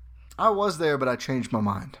 I was there, but I changed my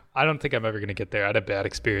mind. I don't think I'm ever going to get there. I had a bad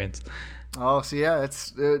experience. Oh, so yeah,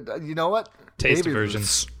 it's, you know what? Taste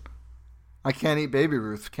aversions. I can't eat Baby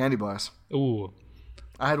Ruth candy bars. Ooh.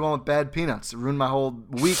 I had one with bad peanuts. It ruined my whole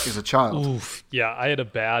week as a child. Oof. Yeah, I had a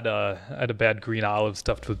bad green olive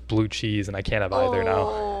stuffed with blue cheese, and I can't have either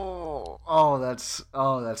now. That's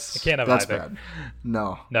I can't have either. Bad.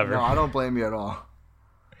 No. Never. No, I don't blame you at all.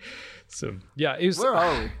 So, yeah, it was... Where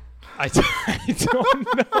are we? I don't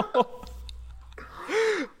know.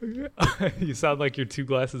 You sound like you're 2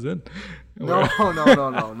 glasses in. No.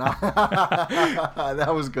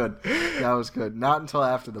 That was good. Not until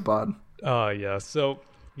after the pod. Yeah. So,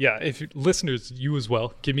 yeah, if listeners, you as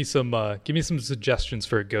well, give me some suggestions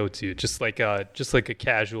for a go-to. Just like a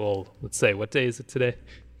casual. Let's say, what day is it today?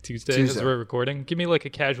 Tuesday. As we're recording. Give me like a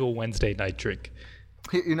casual Wednesday night drink.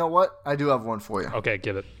 You know what? I do have one for you. Okay,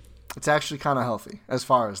 give it. It's actually kind of healthy as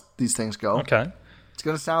far as these things go. Okay. It's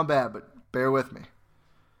gonna sound bad, but bear with me.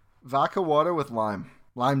 Vodka water with lime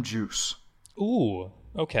juice. Ooh,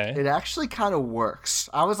 okay. It actually kind of works.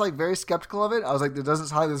 I was like very skeptical of it. I was like, there doesn't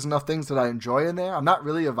sound like there's enough things that I enjoy in there. I'm not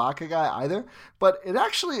really a vodka guy either, but it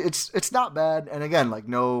actually it's not bad. And again, like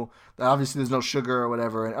obviously there's no sugar or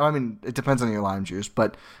whatever. And I mean, it depends on your lime juice,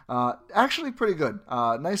 but actually pretty good.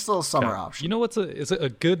 Nice little summer option. You know what's a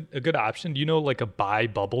good option? Do you know like a Bai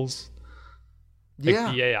Bubbles? Like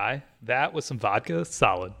BAI? That with some vodka,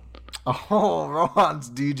 solid. Oh, Rohan's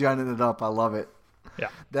DJing it up. I love it. Yeah.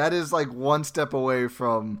 That is like one step away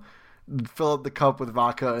from fill up the cup with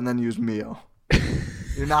vodka and then use Mio.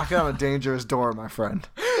 You're knocking on a dangerous door, my friend.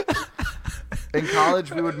 In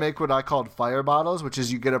college, we would make what I called fire bottles, which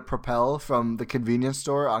is you get a Propel from the convenience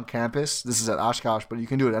store on campus. This is at Oshkosh, but you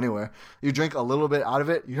can do it anywhere. You drink a little bit out of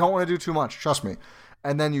it. You don't want to do too much, trust me.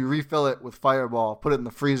 And then you refill it with Fireball, put it in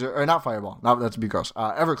the freezer, or not Fireball, that'd be gross,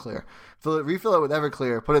 Everclear. Refill it with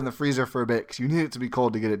Everclear, put it in the freezer for a bit, because you need it to be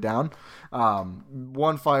cold to get it down.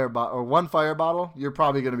 One fire bottle, you're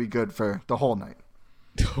probably going to be good for the whole night.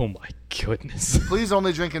 Oh my goodness. Please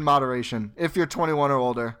only drink in moderation. If you're 21 or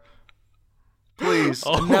older, please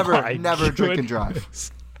never drink and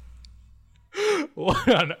drive. What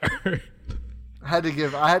on earth? I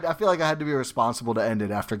feel like I had to be responsible to end it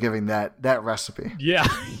after giving that recipe. Yeah.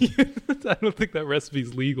 I don't think that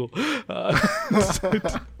recipe's legal.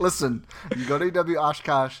 Listen, you go to UW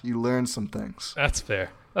Oshkosh, you learn some things. That's fair.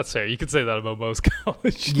 You could say that about most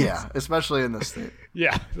colleges. Yeah, especially in this state.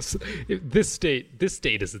 Yeah. This state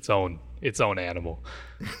is its own animal.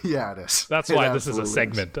 Yeah, it is. That's why this is a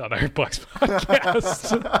segment on our Bucks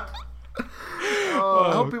podcast.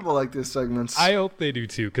 I hope people like these segments. I hope they do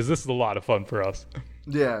too, because this is a lot of fun for us.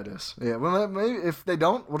 Yeah, it is. Yeah, well, maybe if they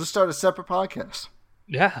don't, we'll just start a separate podcast.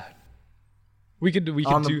 Yeah, we could do it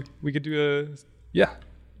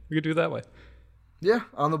that way. Yeah,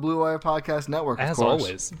 on the Blue Wire Podcast Network. As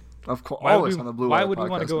always, of course, always on the Blue Wire. Why would we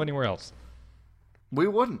want to go anywhere else? We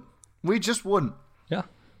wouldn't. We just wouldn't. Yeah.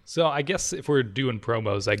 So I guess if we're doing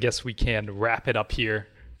promos, I guess we can wrap it up here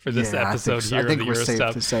for this episode here of the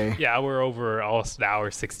Eurostep. Yeah, we're over almost an hour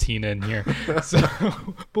 16 in here.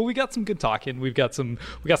 But we got some good talking. We got some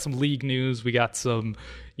league news. We got some,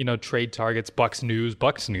 trade targets, Bucks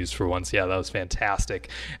news for once. Yeah, that was fantastic.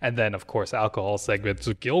 And then of course alcohol segments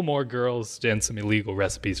with Gilmore Girls and some illegal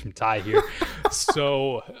recipes from Ty here.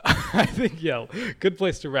 So I think good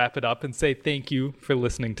place to wrap it up and say thank you for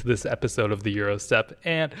listening to this episode of the Eurostep.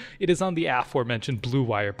 And it is on the aforementioned Blue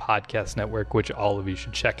Wire Podcast Network, which all of you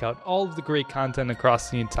should check out. All of the great content across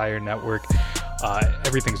the entire network.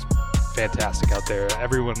 Everything's fantastic out there.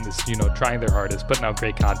 Everyone is, trying their hardest, putting out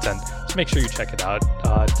great content. So make sure you check it out.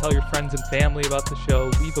 Tell your friends and family about the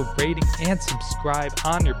show. Leave a rating and subscribe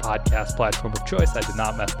on your podcast platform of choice. I did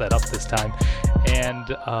not mess that up this time.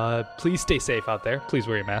 And please stay safe out there. Please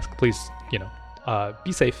wear your mask. Please,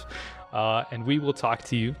 be safe. And we will talk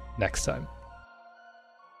to you next time.